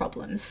all your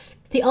problems.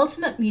 The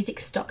ultimate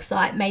music stock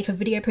site made for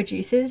video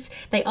producers,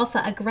 they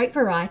offer a great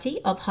variety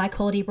of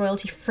high-quality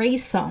royalty-free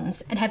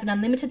songs and have an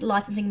unlimited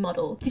licensing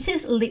model. This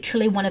is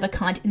literally one of a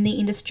kind in the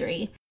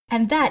industry.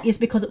 And that is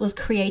because it was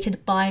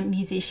created by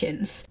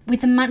musicians.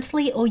 With a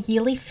monthly or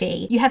yearly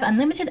fee, you have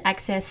unlimited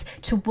access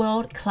to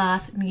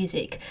world-class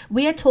music.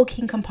 We are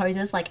talking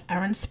composers like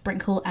Aaron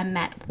Sprinkle and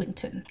Matt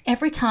Winton.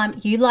 Every time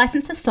you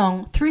license a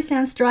song through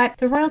Soundstripe,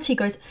 the royalty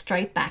goes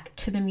straight back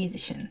to the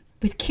musician.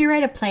 With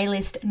curated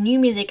playlist, new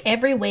music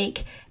every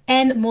week,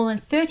 and more than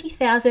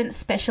 30,000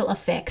 special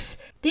effects.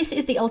 This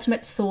is the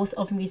ultimate source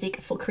of music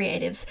for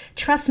creatives.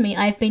 Trust me,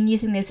 I've been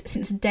using this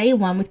since day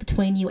one with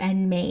Between You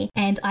and Me,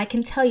 and I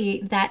can tell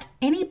you that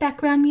any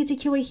background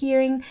music you are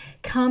hearing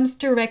comes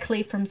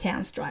directly from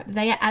Soundstripe.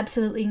 They are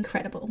absolutely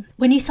incredible.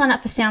 When you sign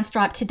up for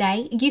Soundstripe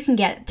today, you can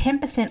get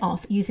 10%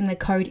 off using the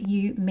code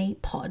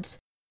UMePod.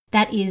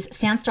 That is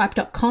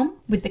soundstripe.com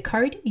with the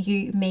code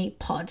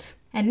UMePod.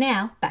 And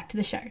now, back to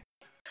the show.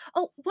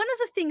 Oh, one of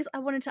the things I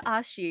wanted to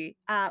ask you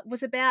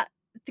was about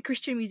the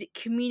Christian music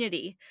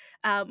community.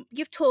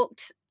 You've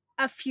talked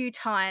a few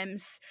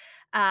times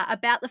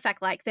about the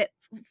fact that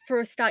for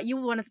a start you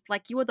were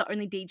you were the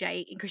only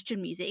DJ in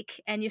Christian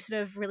music, and you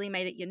sort of really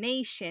made it your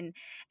niche, and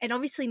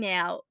obviously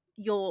now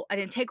you're an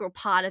integral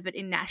part of it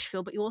in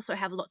Nashville, but you also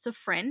have lots of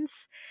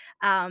friends.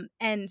 And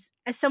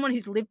as someone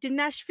who's lived in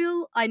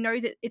Nashville, I know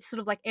that it's sort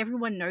of like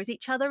everyone knows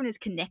each other and is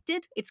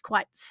connected. It's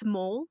quite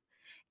small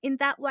in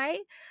that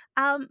way.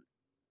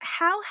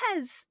 How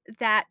has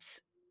that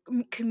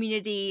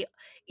community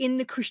in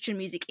the Christian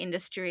music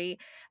industry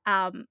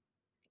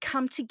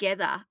come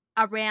together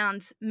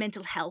around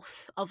mental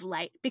health of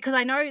late? Because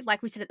I know,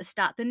 like we said at the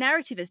start, the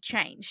narrative has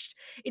changed.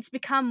 It's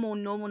become more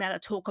normal now to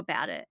talk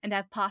about it and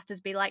have pastors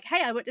be like,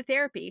 hey, I went to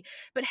therapy.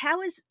 But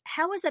how is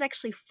that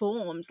actually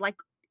formed? Like,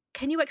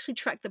 can you actually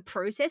track the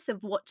process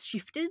of what's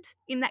shifted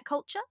in that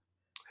culture?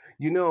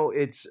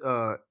 It's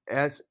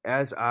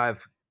as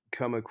I've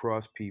come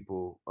across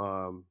people,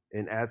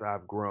 and as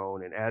I've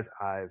grown, and as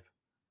I've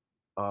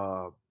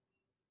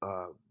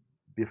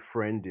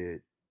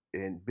befriended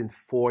and been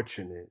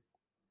fortunate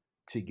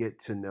to get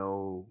to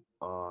know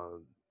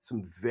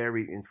some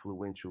very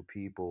influential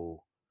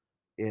people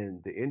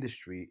in the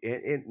industry,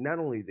 and not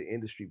only the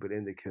industry but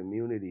in the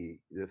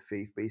community, the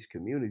faith-based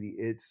community.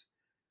 It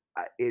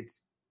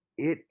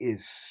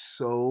is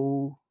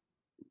so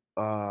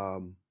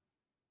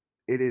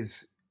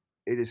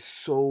it is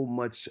so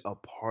much a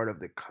part of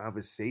the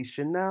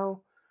conversation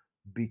now,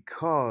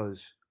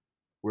 because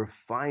we're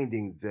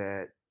finding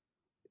that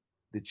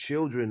the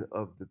children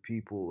of the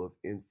people of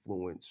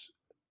influence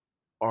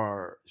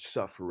are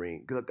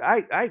suffering. Look,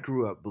 I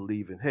grew up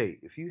believing, hey,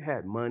 if you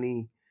had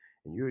money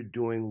and you're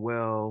doing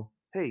well,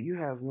 hey, you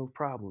have no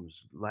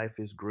problems. Life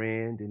is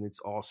grand and it's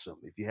awesome.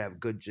 If you have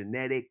good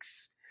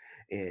genetics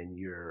and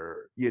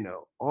you're,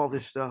 all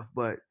this stuff.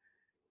 But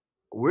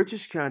we're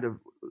just kind of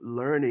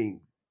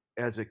learning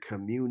as a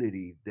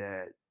community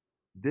that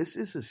this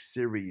is a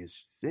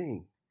serious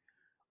thing,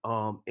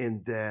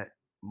 and that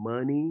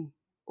money,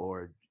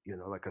 or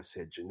like I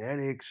said,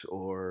 genetics,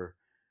 or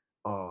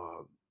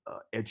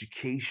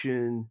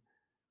education,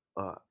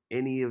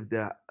 any of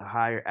the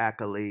higher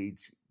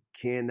accolades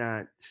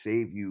cannot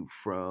save you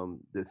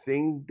from the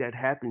thing that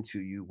happened to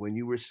you when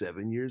you were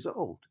 7 years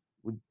old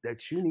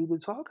that you need to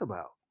talk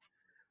about.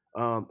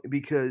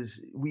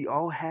 Because we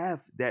all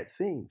have that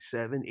thing,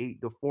 7, 8,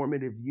 the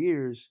formative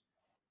years.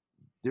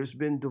 There's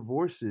been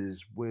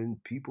divorces when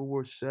people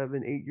were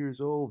 7, 8 years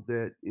old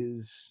that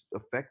is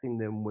affecting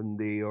them when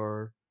they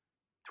are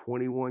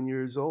 21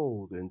 years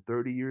old and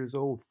 30 years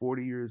old,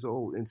 40 years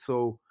old. And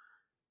so,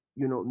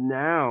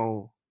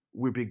 now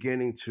we're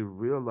beginning to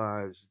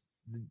realize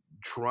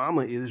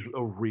trauma is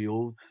a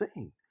real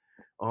thing.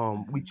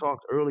 We Mhm.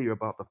 talked earlier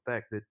about the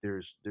fact that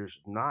there's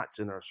knots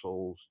in our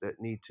souls that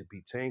need to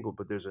be tangled,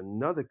 but there's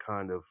another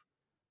kind of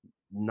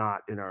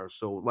knot in our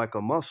soul, like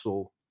a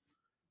muscle.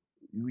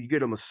 You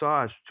get a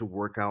massage to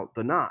work out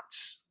the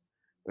knots,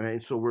 right?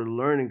 And so we're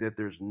learning that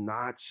there's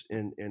knots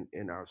in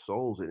our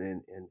souls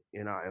and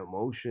in our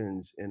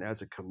emotions, and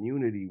as a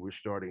community, we're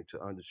starting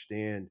to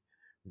understand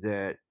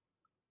that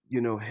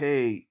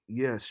hey,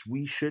 yes,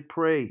 we should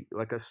pray.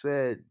 Like I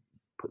said,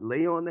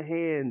 lay on the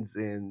hands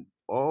and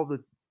all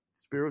the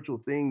spiritual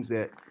things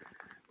that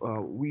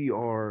we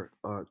are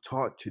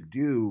taught to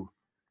do.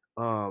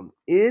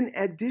 In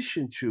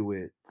addition to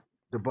it,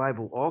 the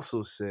Bible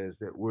also says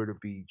that we're to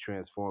be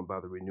transformed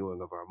by the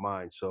renewing of our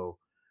mind. So,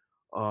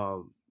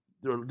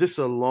 just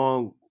a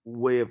long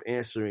way of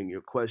answering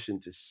your question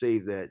to say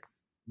that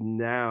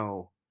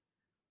now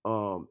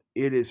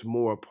it is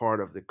more a part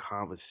of the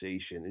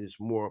conversation. It is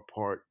more a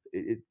part.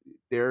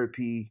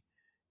 Therapy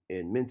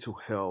and mental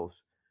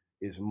health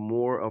is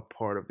more a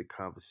part of the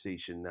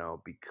conversation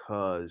now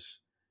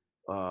because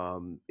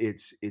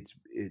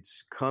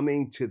it's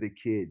coming to the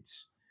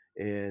kids,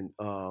 and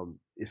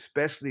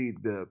especially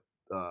the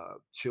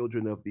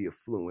children of the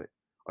affluent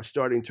are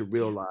starting to Yeah.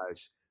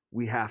 realize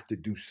we have to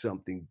do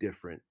something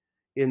different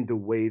in the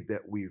way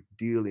that we're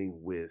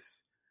dealing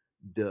with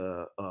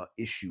the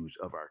issues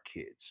of our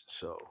kids.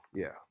 So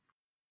yeah.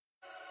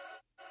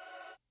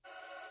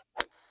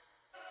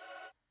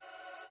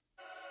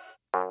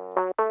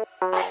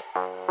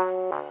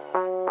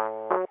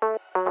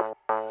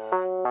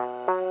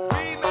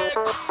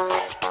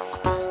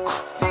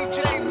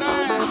 DJ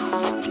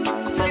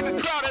Man, David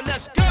Crowder,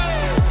 let's go.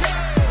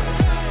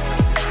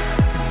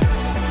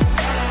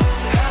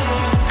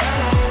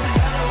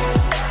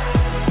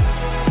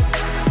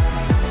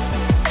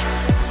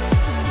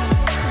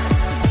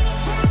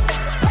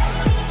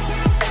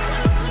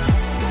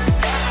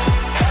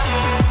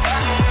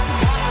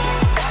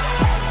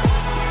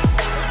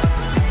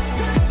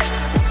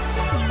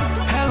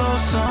 Hello,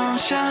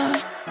 sunshine.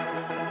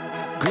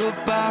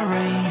 Goodbye,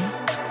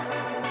 rain.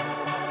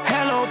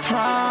 Hello,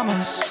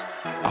 promise.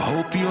 I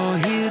hope you're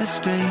here to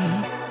stay.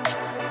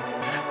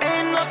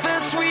 Ain't nothing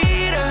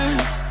sweeter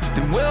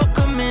than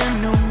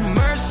welcoming new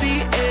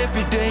mercy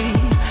every day.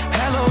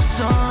 Hello,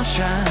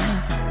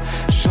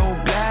 sunshine. So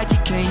glad you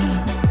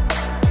came.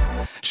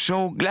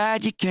 So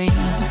glad you came.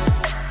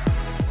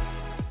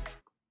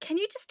 Can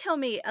you just tell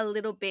me a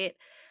little bit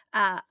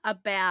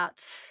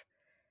about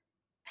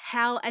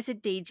how, as a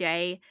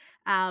DJ,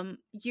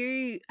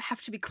 you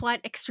have to be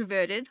quite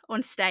extroverted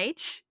on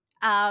stage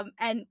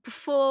and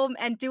perform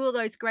and do all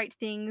those great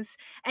things.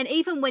 And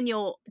even when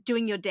you're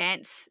doing your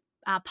dance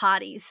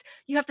parties,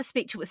 you have to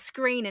speak to a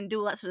screen and do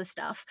all that sort of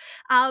stuff.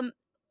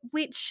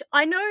 Which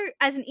I know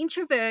as an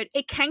introvert,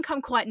 it can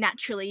come quite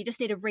naturally. You just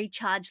need to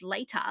recharge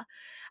later.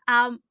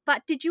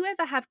 But did you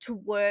ever have to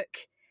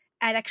work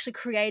at actually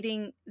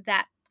creating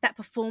that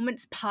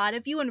performance part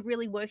of you and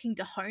really working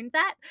to hone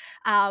that?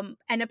 And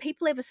are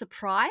people ever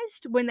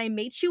surprised when they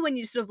meet you when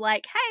you're sort of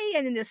like, hey,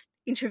 and then just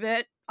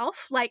introvert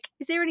off? Like,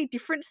 is there any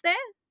difference there?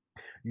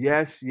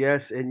 Yes,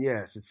 yes, and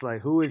yes. It's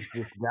like, who is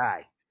this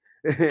guy?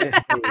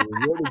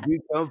 Where did you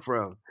come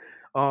from?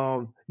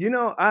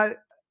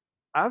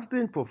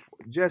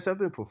 Jess, I've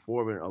been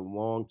performing a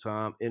long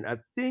time, and I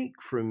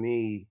think for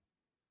me,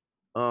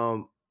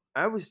 um,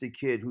 I was the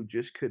kid who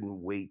just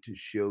couldn't wait to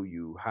show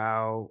you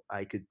how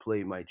I could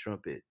play my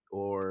trumpet,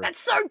 That's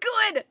so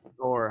good.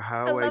 or I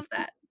how love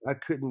that. I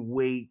couldn't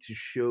wait to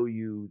show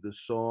you the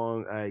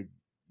song I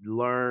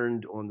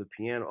learned on the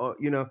piano.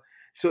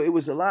 So it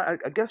was a lot.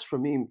 I guess for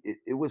me,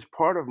 it was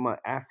part of my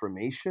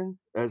affirmation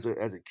as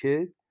a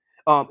kid,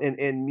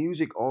 and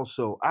music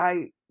also.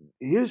 I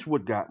Here's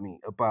what got me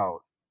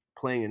about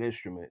playing an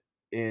instrument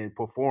and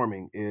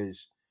performing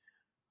is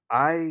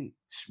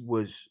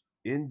was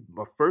in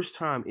my first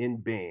time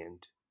in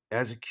band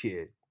as a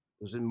kid.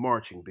 Was in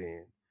marching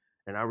band,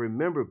 and I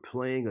remember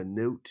playing a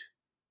note,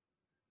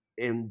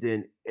 and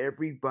then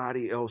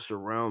everybody else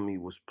around me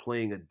was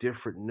playing a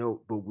different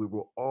note, but we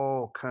were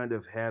all kind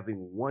of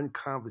having one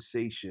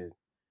conversation,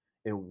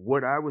 and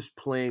what I was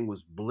playing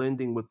was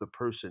blending with the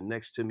person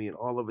next to me, and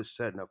all of a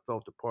sudden I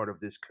felt a part of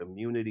this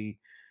community,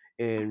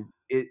 and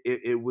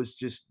it was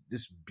just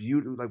this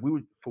beautiful, like we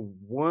were, for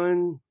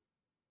 1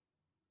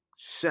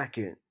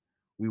 second,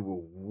 we were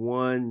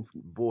one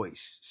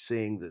voice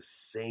saying the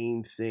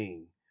same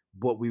thing,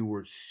 but we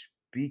were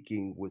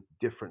speaking with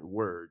different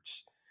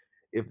words,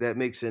 if that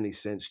makes any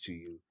sense to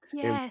you.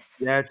 And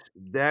Yes.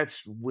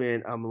 that's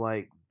when I'm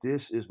like,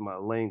 this is my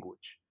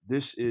language.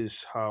 This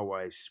is how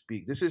I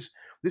speak. This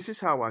is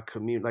how I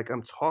communicate. Like,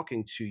 I'm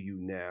talking to you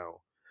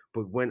now,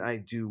 but when I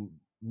do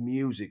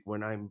music,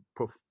 when I'm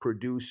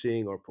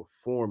producing or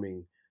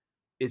performing,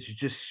 it's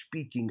just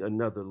speaking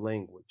another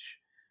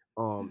language.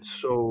 Mhm.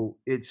 So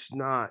it's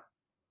not.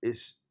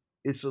 It's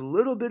it's a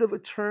little bit of a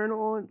turn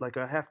on. Like,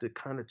 I have to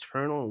kind of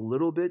turn on a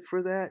little bit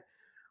for that,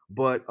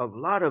 but a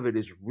lot of it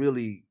is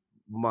really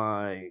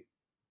the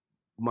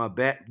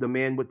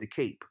man with the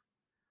cape.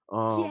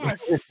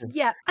 Yes.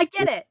 Yeah, I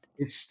get it.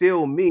 It's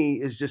still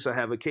me. It's just I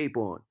have a cape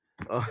on.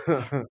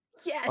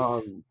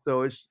 Yes.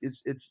 So it's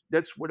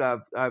that's what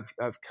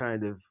I've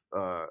kind of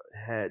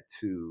had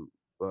to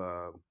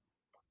uh,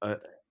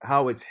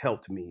 how it's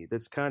helped me.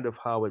 That's kind of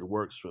how it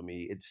works for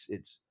me. It's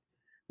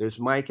there's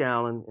Mike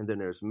Allen and then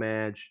there's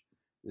Madge.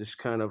 It's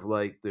kind of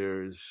like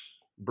there's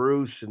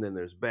Bruce and then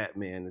there's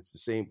Batman. It's the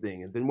same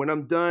thing. And then when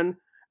I'm done,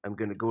 I'm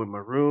gonna go in my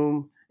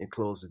room and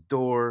close the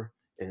door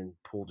and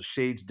pull the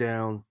shades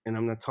down, and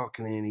I'm not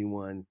talking to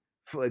anyone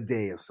for a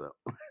day or so.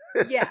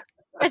 Yeah.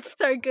 It's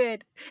so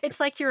good. It's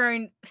like your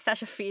own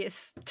Sasha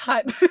Fierce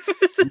type.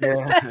 It's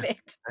Yeah,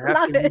 perfect. I have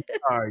Love to it.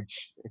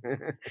 recharge.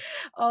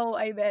 Oh,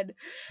 amen.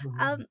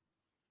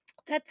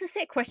 That's the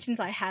set questions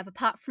I have,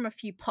 apart from a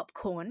few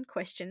popcorn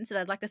questions that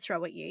I'd like to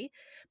throw at you.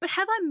 But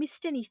have I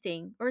missed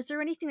anything? Or is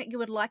there anything that you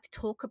would like to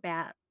talk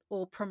about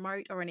or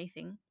promote or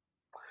anything?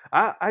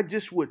 I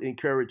just would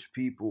encourage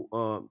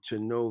people to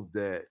know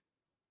that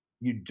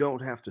you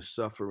don't have to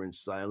suffer in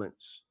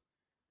silence.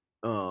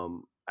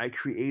 I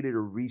created a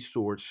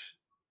resource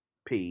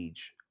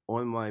page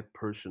on my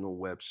personal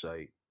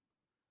website,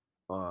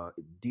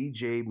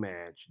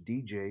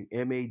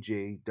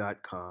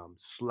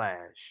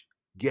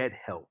 djmaj.com/get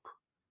help.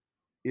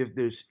 If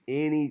there's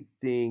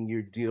anything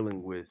you're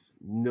dealing with,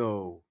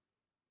 know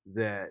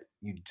that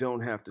you don't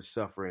have to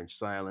suffer in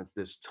silence.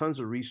 There's tons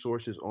of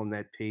resources on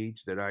that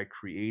page that I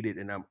created,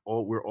 and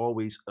we're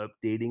always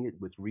updating it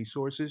with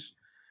resources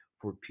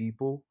for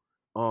people.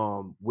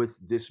 With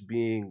this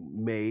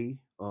being May,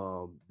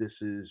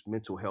 this is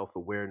Mental Health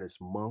Awareness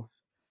Month,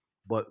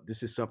 but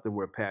this is something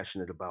we're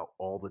passionate about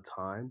all the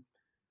time.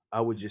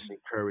 I would just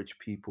encourage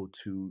people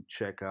to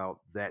check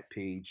out that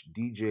page,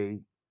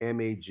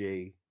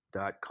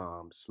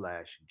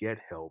 djmaj.com/get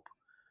help.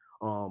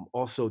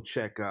 Also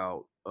check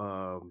out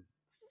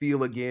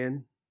Feel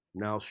Again,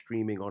 now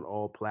streaming on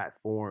all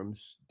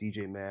platforms.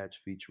 DJ Madge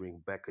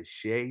featuring Becca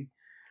Shea.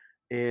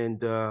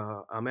 And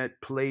I'm at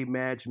Play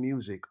Madge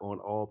Music on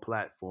all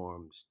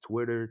platforms: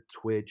 Twitter,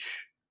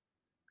 Twitch,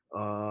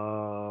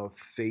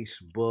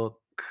 Facebook,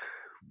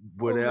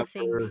 All the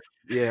things. whatever.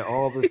 Yeah,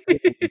 all the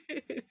things.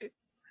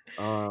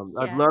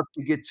 I'd Yeah. love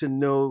to get to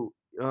know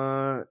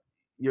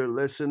your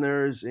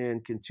listeners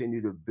and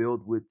continue to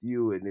build with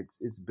you. And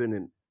it's been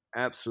an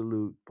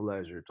absolute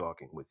pleasure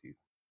talking with you.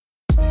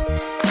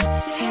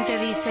 Gente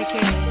dice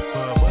que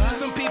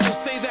Some people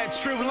say that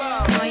true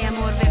love no hay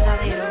amor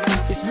verdadero,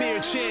 is mere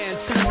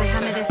chance. pero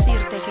déjame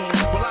decirte que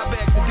Well, I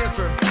beg to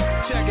differ.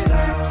 Check it.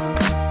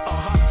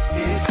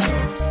 It's so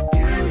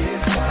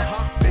beautiful,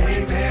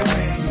 baby,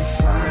 when you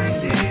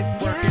find it.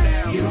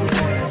 You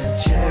better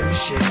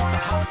cherish it.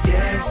 Yeah.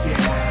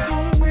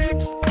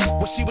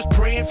 Well, she was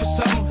praying for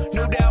something,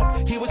 no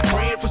doubt. He was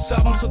praying for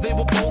something, so they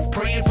were both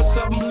praying for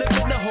something.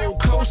 Living the whole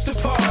coast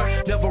apart,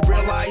 never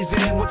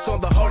realizing what's on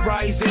the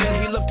horizon.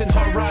 He looked in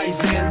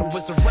horizon, it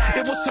was a rap.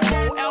 It was some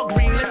old Al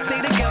Green. Let's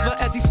stay together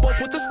as he spoke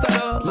with a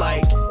stutter,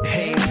 like,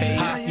 hey,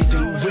 how you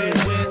doing?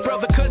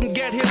 Brother couldn't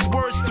get his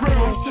words through.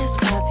 gracias,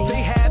 papi.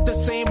 They had the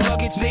same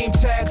luggage, name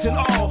tags and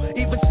all.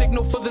 Even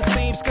signal for the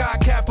same sky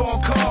cap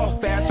on call.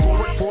 Fast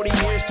forward 40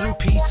 years through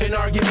peace and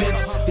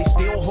arguments, they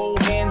still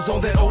hold hands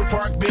on that old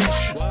park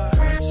bench.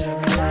 Hurts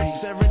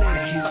every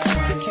night.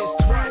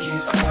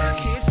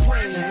 Kids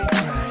playing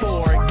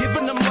for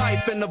giving them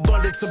life and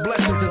abundance of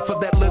blessings, and for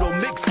that little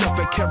mix up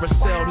at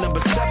carousel number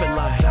 7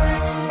 like.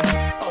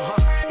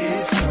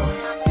 It's so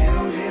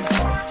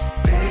beautiful,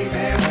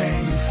 baby,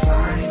 when you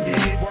find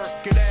it.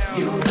 Work it out.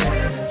 You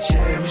better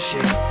cherish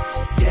it.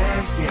 Yeah.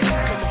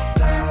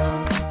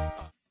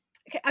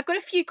 Okay, I've got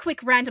a few quick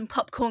random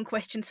popcorn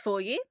questions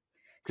for you.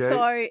 Okay.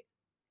 So,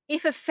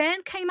 if a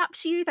fan came up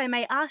to you, they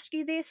may ask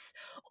you this,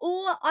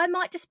 or I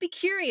might just be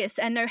curious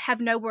and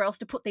have nowhere else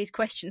to put these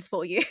questions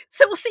for you.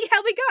 So we'll see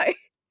how we go.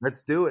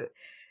 Let's do it.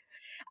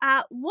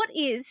 What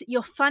is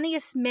your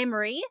funniest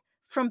memory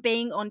from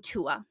being on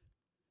tour?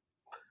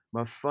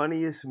 My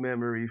funniest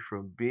memory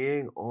from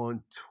being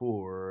on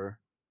tour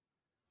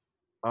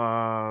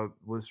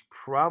was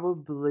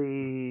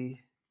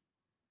probably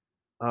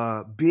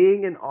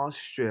being in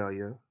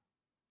Australia.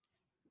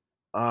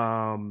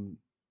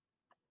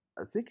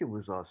 I think it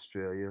was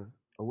Australia,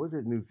 or was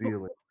it New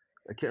Zealand?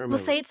 I can't remember.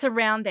 We'll say it's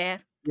around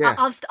there. Yeah.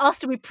 I'll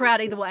still be proud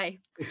either way.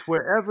 It's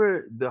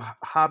wherever the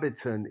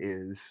Hobbiton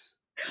is.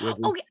 Where they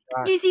Oh,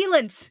 shot- New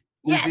Zealand.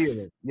 New Yes.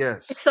 Zealand,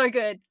 yes. It's so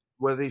good.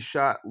 Where they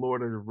shot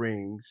Lord of the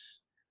Rings.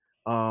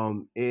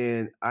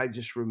 And I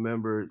just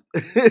remember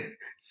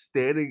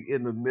standing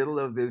in the middle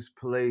of this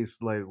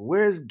place, like,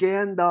 where's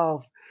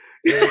Gandalf?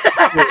 And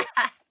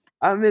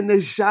I'm in the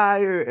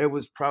Shire. It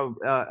was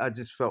probably, I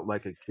just felt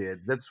like a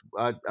kid.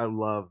 I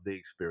love the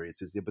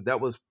experiences, but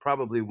that was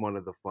probably one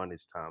of the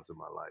funnest times of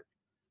my life.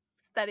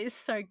 That is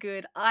so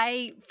good.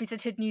 I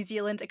visited New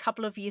Zealand a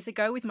couple of years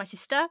ago with my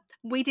sister.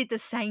 We did the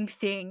same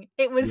thing.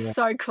 It was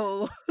so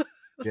cool. It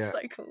was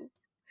so cool.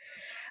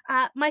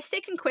 My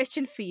second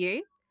question for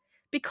you,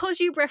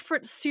 because you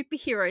referenced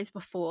superheroes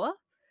before,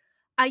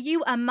 Are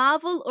you a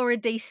Marvel or a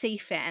DC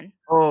fan?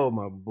 Oh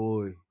my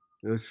boy.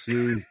 Let's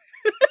see.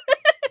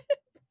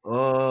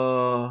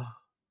 Uh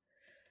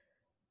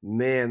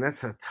Man,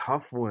 that's a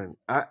tough one.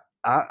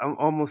 I'm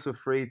almost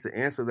afraid to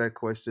answer that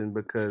question It's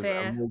because I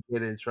fair. will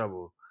get in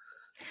trouble.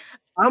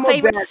 I'm a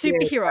Favorite Batman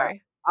guy. superhero?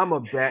 I'm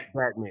a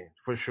Batman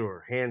for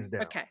sure, hands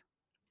down. Okay,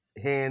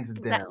 Hands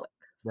that down.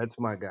 That's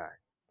my guy.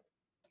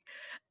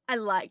 I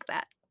like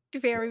that.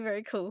 Very,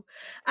 very cool.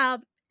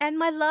 And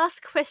my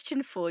last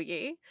question for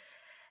you,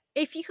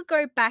 if you could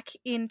go back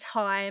in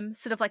time,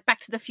 sort of like Back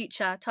to the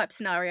Future type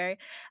scenario,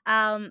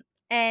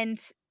 and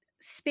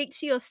speak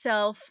to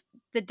yourself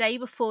the day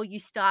before you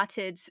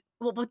started,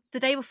 well, the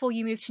day before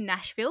you moved to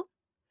Nashville,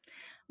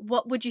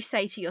 what would you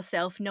say to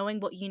yourself knowing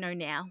what you know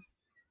now?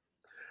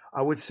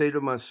 I would say to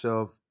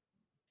myself,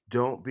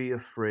 don't be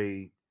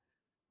afraid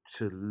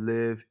to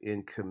live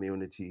in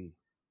community.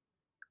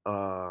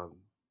 Um,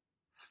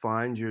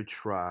 find your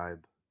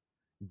tribe,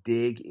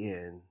 dig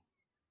in,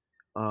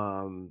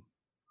 um,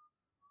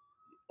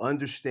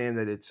 understand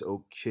that it's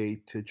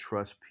okay to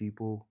trust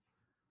people.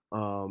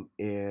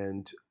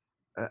 And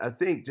I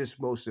think just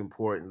most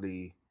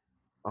importantly,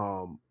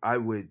 I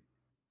would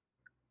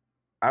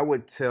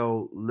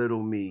tell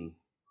little me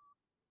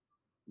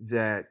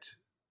that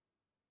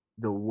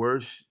the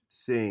worst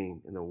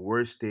thing and the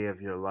worst day of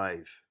your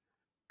life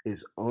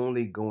is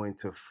only going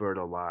to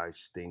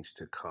fertilize things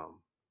to come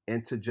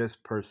and to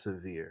just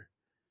persevere.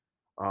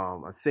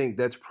 I think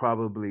that's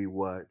probably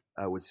what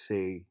I would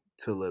say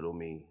to little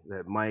me,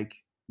 that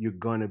Mike, you're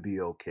gonna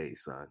be okay,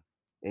 son,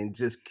 and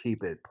just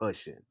keep it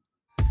pushing.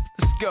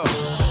 Let's go,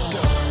 let's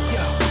go.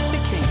 Yo, they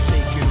can't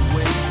take it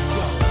away.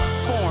 Yo,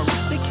 Form,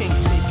 they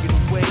can't take it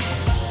away.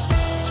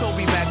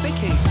 Toby Mac, they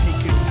can't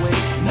take it away.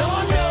 No,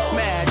 no,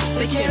 Madge,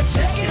 they can't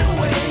take it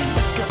away.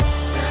 Let's go.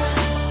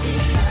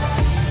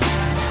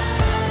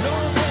 No,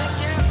 they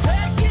can't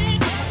take it.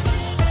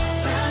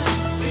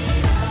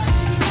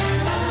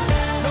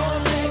 No,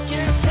 they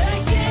can't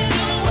take it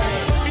away.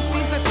 It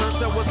seems at first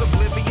I was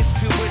oblivious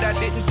to it. I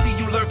didn't see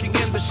you lurking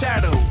in the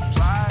shadows.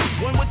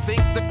 One would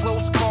think the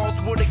close calls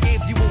would've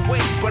gave you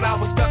away, but I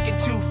was stuck in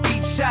 2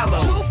 feet shallow.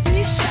 2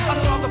 feet shallow. I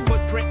saw the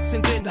footprints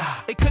and then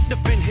it couldn't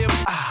have been him.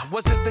 I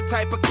wasn't the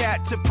type of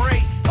cat to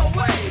pray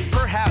away.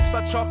 Perhaps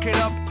I chalk it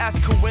up as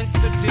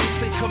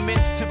coincidence and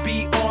commence to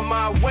be on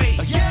my way.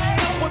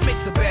 Yeah. What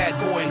makes a bad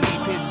boy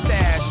leave his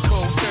stash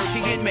cold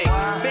turkey and make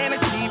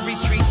vanity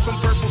retreat from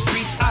purple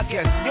streets? I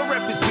guess your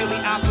rep is really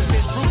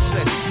opposite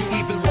ruthless. You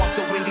even walk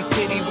the windy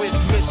city with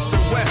Mr.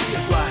 West.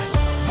 It's like,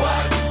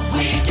 what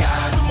we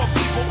got? To my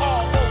people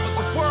all over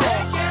the world.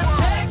 They can't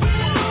take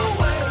it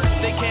away.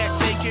 They can't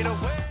take it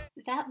away.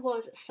 That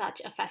was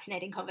such a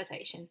fascinating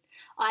conversation.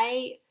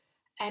 I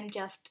am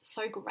just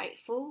so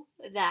grateful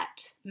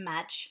that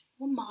Madge,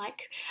 or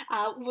Mike,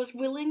 was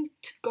willing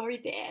to go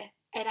there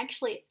and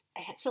actually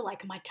answer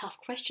like my tough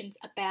questions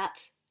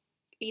about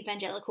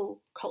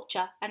evangelical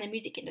culture and the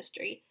music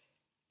industry.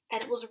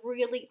 And it was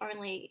really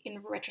only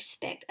in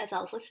retrospect, as I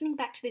was listening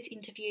back to this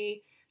interview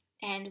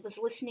and was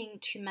listening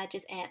to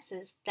Madge's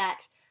answers,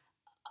 that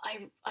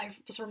I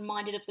was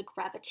reminded of the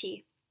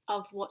gravity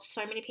of what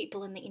so many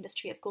people in the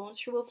industry have gone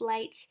through of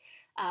late,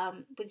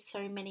 with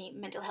so many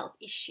mental health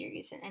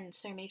issues and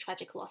so many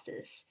tragic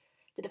losses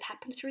that have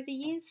happened through the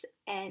years.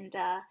 And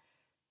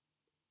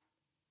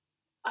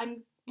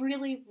I'm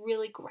really,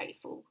 really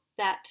grateful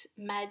that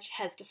Madge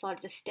has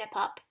decided to step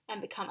up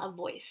and become a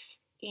voice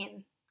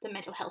in the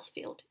mental health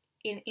field,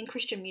 in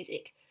Christian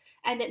music.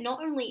 And that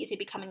not only is he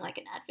becoming like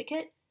an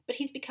advocate, but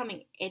he's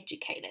becoming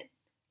educated.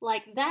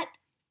 Like, that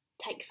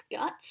takes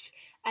guts,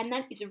 and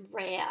that is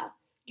rare.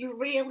 You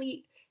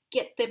rarely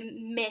get the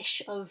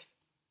mesh of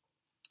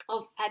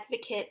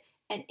advocate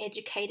and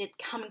educated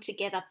coming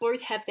together.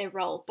 Both have their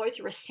role, both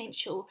are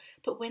essential,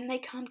 but when they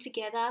come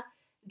together,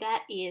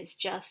 that is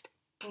just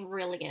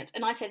brilliant.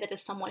 And I say that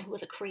as someone who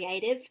was a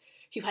creative,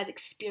 who has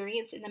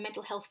experience in the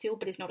mental health field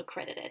but is not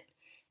accredited.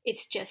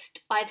 It's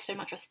just, I have so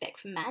much respect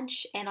for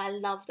Madge, and I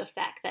love the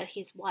fact that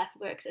his wife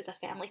works as a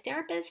family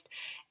therapist,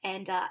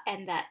 and that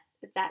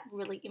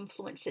really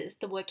influences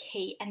the work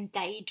he and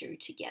they do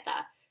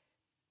together.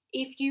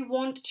 If you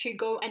want to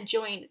go and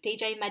join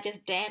DJ Madge's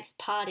dance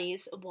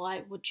parties,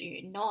 why would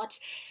you not?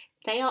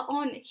 They are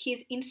on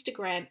his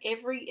Instagram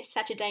every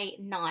Saturday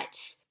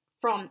night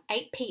from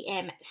 8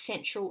 p.m.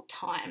 Central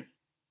Time.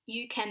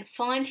 You can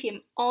find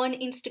him on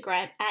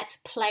Instagram at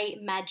Play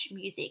Madge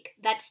Music.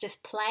 That's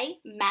just Play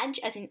Madge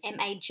as in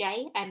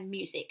M-A-J and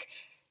music.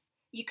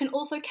 You can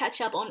also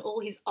catch up on all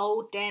his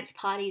old dance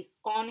parties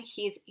on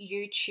his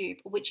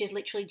YouTube, which is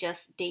literally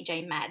just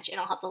DJ Madge, and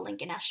I'll have the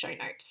link in our show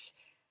notes.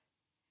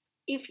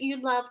 If you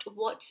loved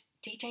what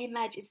DJ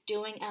Madge is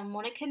doing and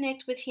want to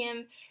connect with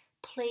him,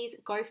 please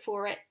go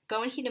for it.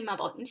 Go and hit him up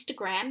on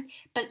Instagram,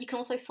 but you can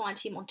also find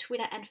him on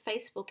Twitter and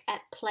Facebook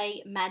at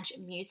Play Madge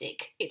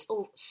Music. It's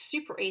all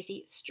super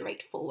easy,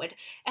 straightforward,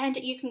 and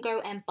you can go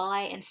and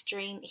buy and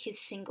stream his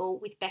single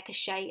with Becca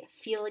Shea,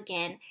 Feel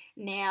Again,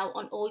 now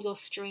on all your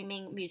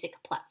streaming music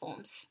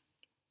platforms.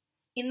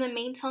 In the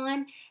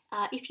meantime,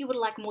 if you would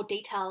like more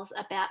details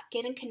about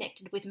getting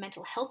connected with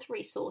mental health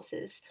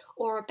resources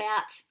or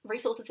about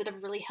resources that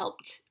have really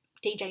helped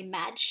DJ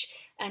Madge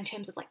in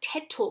terms of like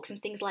TED Talks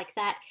and things like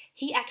that,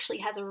 he actually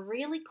has a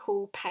really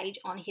cool page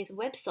on his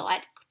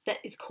website that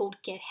is called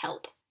Get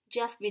Help.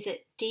 Just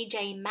visit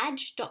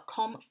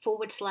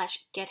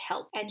djmadge.com/get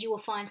help and you will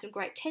find some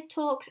great TED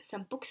Talks,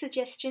 some book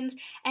suggestions,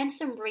 and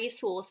some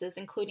resources,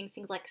 including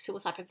things like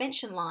Suicide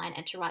Prevention Line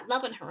and To Write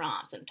Love in Her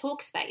Arms and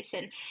Talkspace.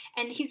 And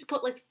he's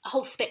got like a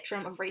whole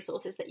spectrum of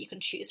resources that you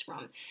can choose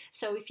from.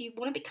 So if you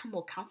want to become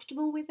more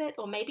comfortable with it,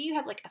 or maybe you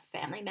have like a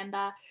family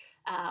member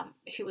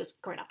who has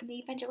grown up in the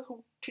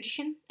evangelical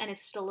tradition and is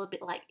still a little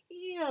bit like,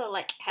 yeah,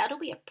 like how do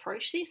we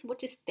approach this?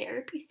 What's this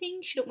therapy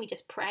thing? Shouldn't we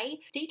just pray?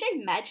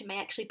 DJ Madge may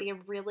actually be a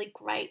really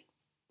great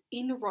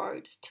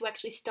inroads to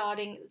actually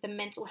starting the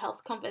mental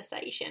health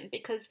conversation,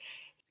 because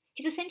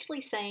he's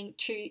essentially saying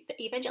to the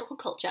evangelical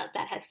culture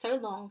that has so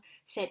long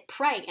said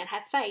pray and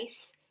have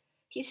faith,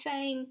 he's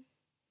saying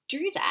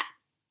do that,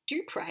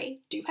 do pray,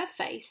 do have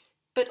faith,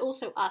 but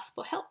also ask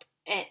for help.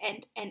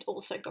 And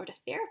also go to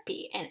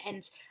therapy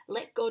and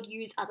let God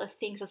use other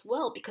things as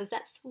well, because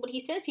that's what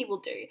he says he will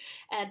do.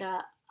 And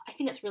I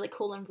think that's really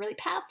cool and really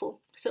powerful.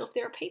 So if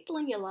there are people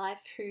in your life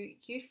who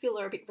you feel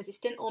are a bit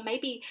resistant or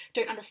maybe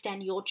don't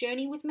understand your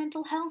journey with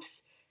mental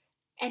health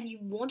and you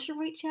want to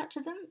reach out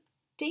to them,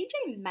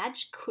 DJ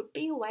Madge could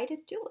be a way to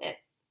do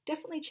it.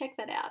 Definitely check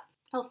that out.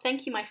 Oh,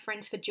 thank you, my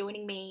friends, for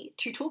joining me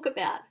to talk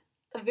about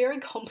a very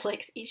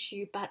complex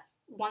issue, but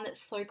one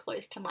that's so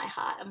close to my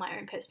heart and my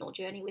own personal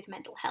journey with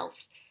mental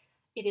health.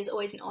 It is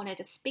always an honour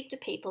to speak to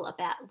people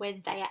about where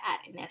they are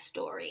at in their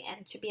story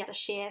and to be able to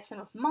share some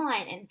of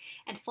mine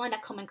and find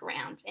our common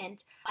ground.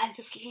 And I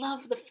just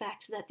love the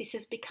fact that this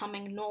is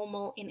becoming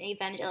normal in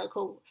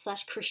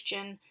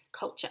evangelical/Christian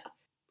culture.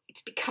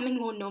 It's becoming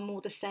more normal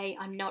to say,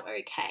 I'm not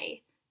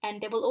okay. And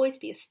there will always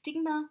be a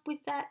stigma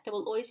with that. There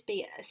will always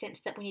be a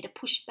sense that we need to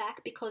push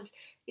back because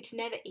it's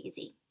never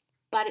easy.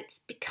 But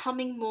it's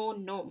becoming more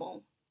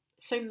normal.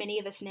 So many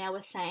of us now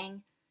are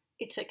saying,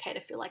 it's okay to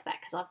feel like that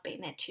because I've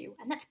been there too.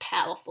 And that's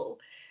powerful.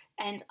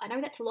 And I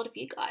know that's a lot of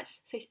you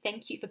guys. So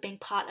thank you for being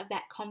part of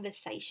that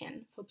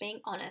conversation, for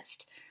being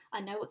honest.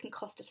 I know it can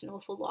cost us an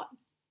awful lot.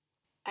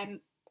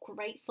 I'm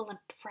grateful and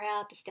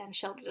proud to stand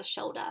shoulder to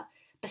shoulder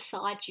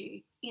beside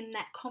you in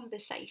that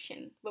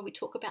conversation where we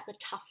talk about the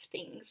tough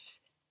things.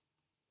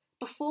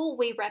 Before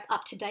we wrap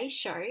up today's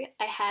show,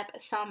 I have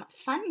some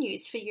fun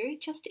news for you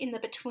just in the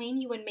Between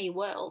You and Me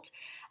world.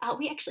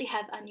 We actually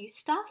have a new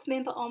staff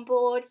member on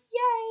board.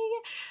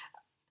 Yay!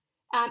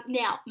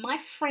 Now, my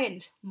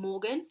friend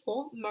Morgan,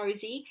 or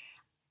Mosey,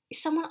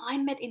 is someone I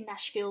met in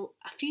Nashville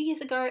a few years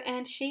ago,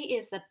 and she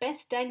is the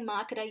best dang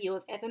marketer you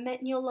have ever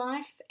met in your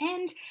life.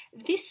 And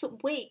this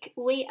week,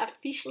 we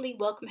officially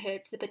welcome her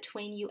to the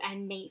Between You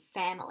and Me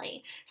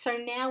family. So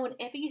now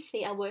whenever you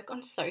see our work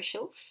on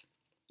socials,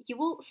 you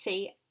will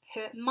see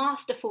her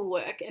masterful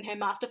work and her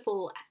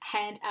masterful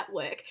hand at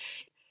work.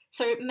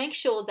 So make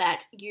sure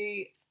that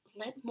you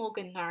let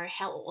Morgan know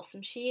how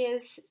awesome she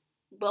is.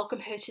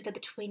 Welcome her to the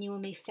Between You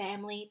and Me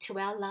family, to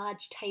our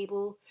large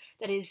table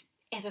that is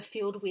ever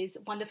filled with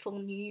wonderful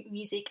new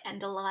music and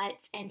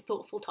delights and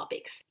thoughtful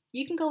topics.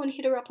 You can go and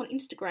hit her up on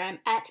Instagram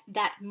at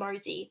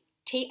thatmosey,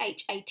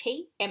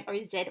 ThatMozy.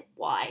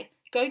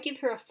 Go give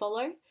her a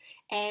follow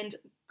and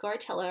go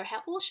tell her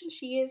how awesome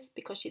she is,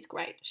 because she's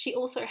great. She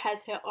also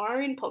has her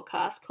own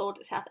podcast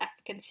called South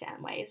African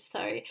Soundwaves,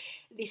 so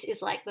this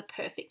is like the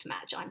perfect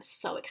match. I'm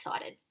so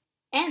excited.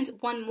 And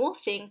one more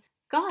thing,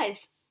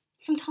 guys,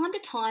 from time to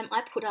time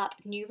I put up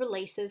new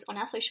releases on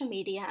our social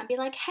media and be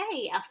like,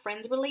 hey, our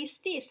friends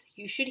released this,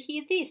 you should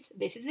hear this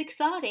is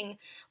exciting.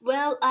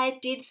 Well, I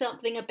did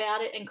something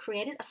about it and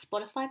created a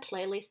Spotify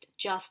playlist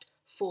just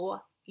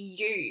for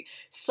you.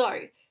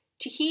 So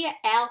to hear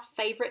our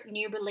favourite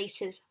new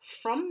releases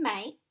from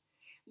May,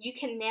 you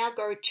can now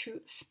go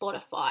to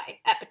Spotify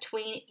at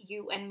Between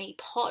You and Me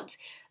Pod.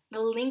 The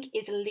link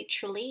is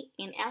literally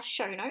in our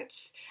show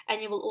notes,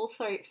 and you will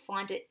also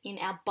find it in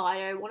our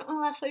bio on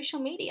all our social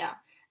media.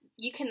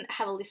 You can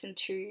have a listen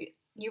to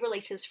new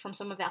releases from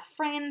some of our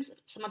friends,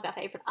 some of our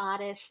favourite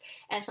artists,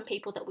 and some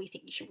people that we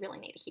think you should really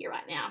need to hear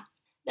right now.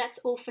 That's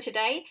all for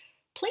today.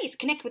 Please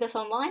connect with us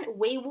online.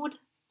 We would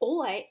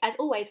always, as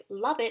always,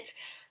 love it.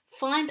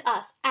 Find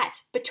us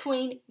at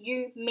Between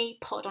You Me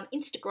Pod on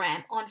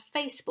Instagram, on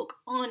Facebook,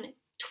 on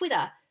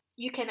Twitter.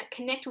 You can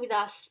connect with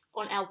us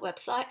on our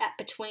website at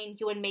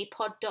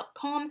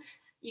betweenyouandmepod.com.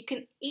 You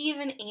can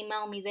even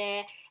email me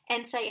there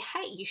and say,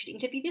 hey, you should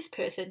interview this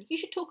person. You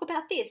should talk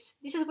about this.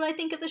 This is what I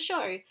think of the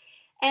show.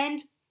 And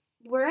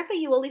wherever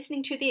you are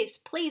listening to this,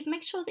 please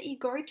make sure that you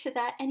go to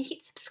that and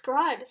hit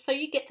subscribe so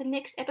you get the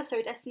next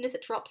episode as soon as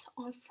it drops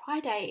on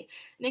Friday.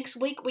 Next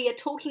week, we are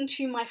talking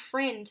to my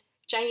friend,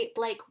 J.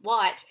 Blake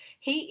White.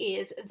 He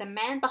is the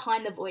man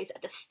behind the voice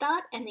at the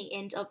start and the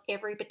end of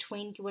every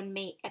Between You and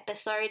Me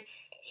episode.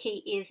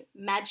 He is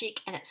magic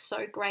and it's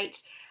so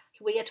great.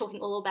 We are talking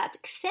all about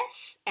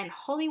success and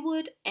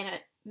Hollywood and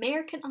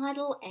American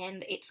Idol,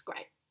 and it's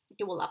great.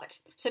 You will love it.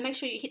 So make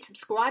sure you hit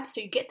subscribe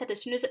so you get that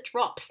as soon as it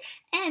drops.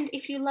 And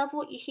if you love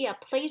what you hear,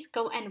 please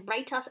go and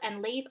rate us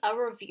and leave a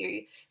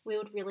review. We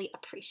would really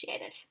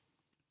appreciate it.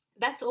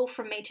 That's all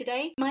from me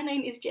today. My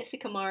name is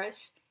Jessica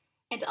Morris,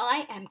 and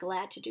I am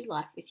glad to do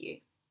life with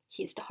you.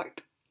 Here's to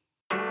hope.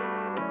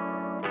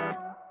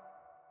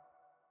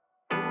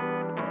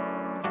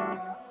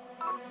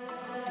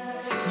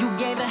 You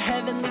gave a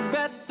heavenly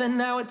breath and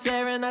now it's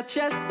air in our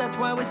chest. That's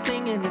why we're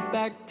singing it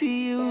back to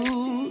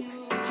you.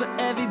 For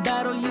every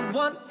battle you've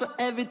won, for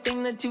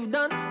everything that you've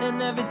done,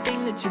 and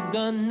everything that you're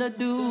gonna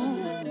do.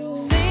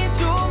 Seen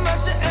too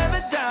much to ever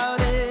doubt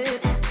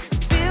it.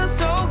 Feels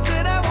so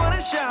good I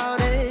wanna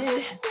shout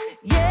it.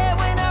 Yeah,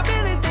 when I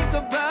really think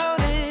about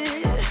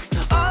it,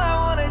 all I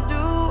wanna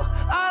do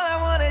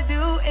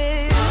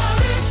is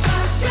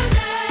glorify your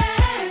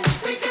name.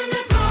 We're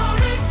gonna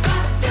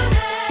glorify your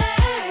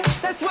name.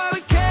 That's why we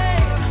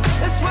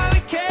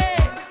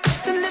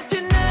to lift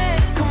your name.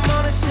 Come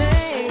on and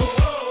sing.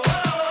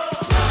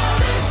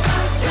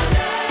 Glorify your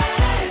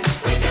name.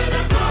 We're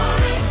gonna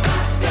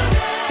glorify your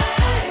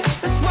name.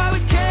 That's why we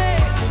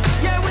came.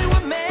 Yeah, we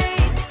were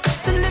made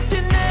to lift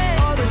your name.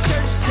 All the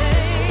church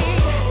sing.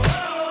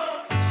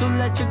 So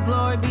let your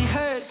glory be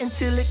heard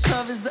until it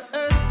covers the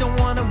earth. Don't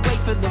wanna wait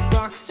for the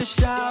rocks to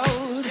shout.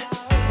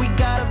 We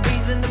got a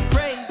reason to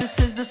praise. This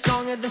is the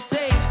song of the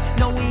sage.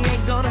 No, we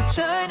ain't gonna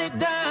turn it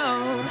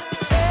down.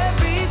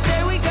 Every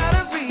day we got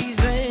a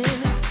reason.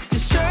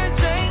 'Cause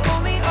church ain't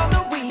only on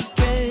the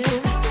weekend.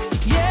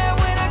 Yeah,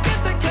 when I get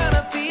that kind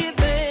of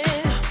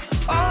feeling,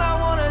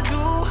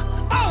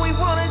 all we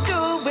wanna do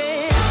is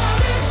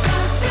glorify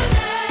your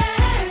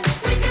name.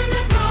 We're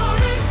gonna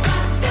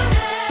glorify your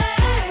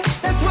name.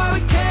 That's why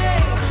we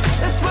came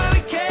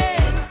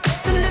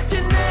to lift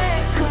your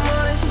name. Come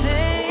on and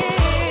sing.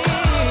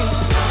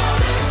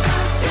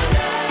 Glorify your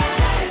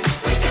name.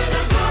 We're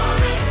gonna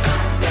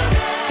glorify your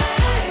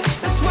name.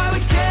 That's why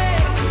we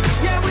came.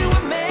 Yeah, we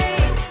were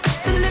made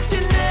to lift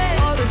your name.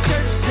 All the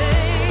church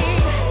sing.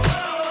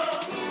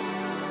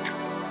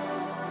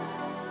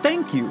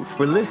 Thank you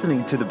for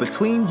listening to the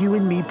Between You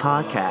and Me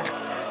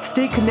podcast.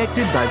 Stay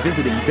connected by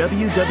visiting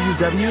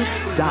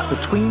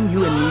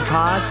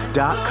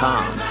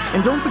www.betweenyouandmepod.com.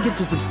 And don't forget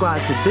to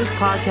subscribe to this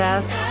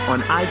podcast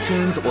on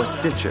iTunes or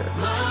Stitcher.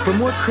 For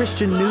more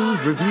Christian news,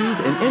 reviews,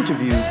 and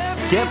interviews,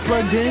 get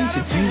plugged in to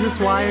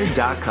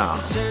JesusWire.com.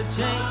 Church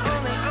ain't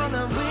only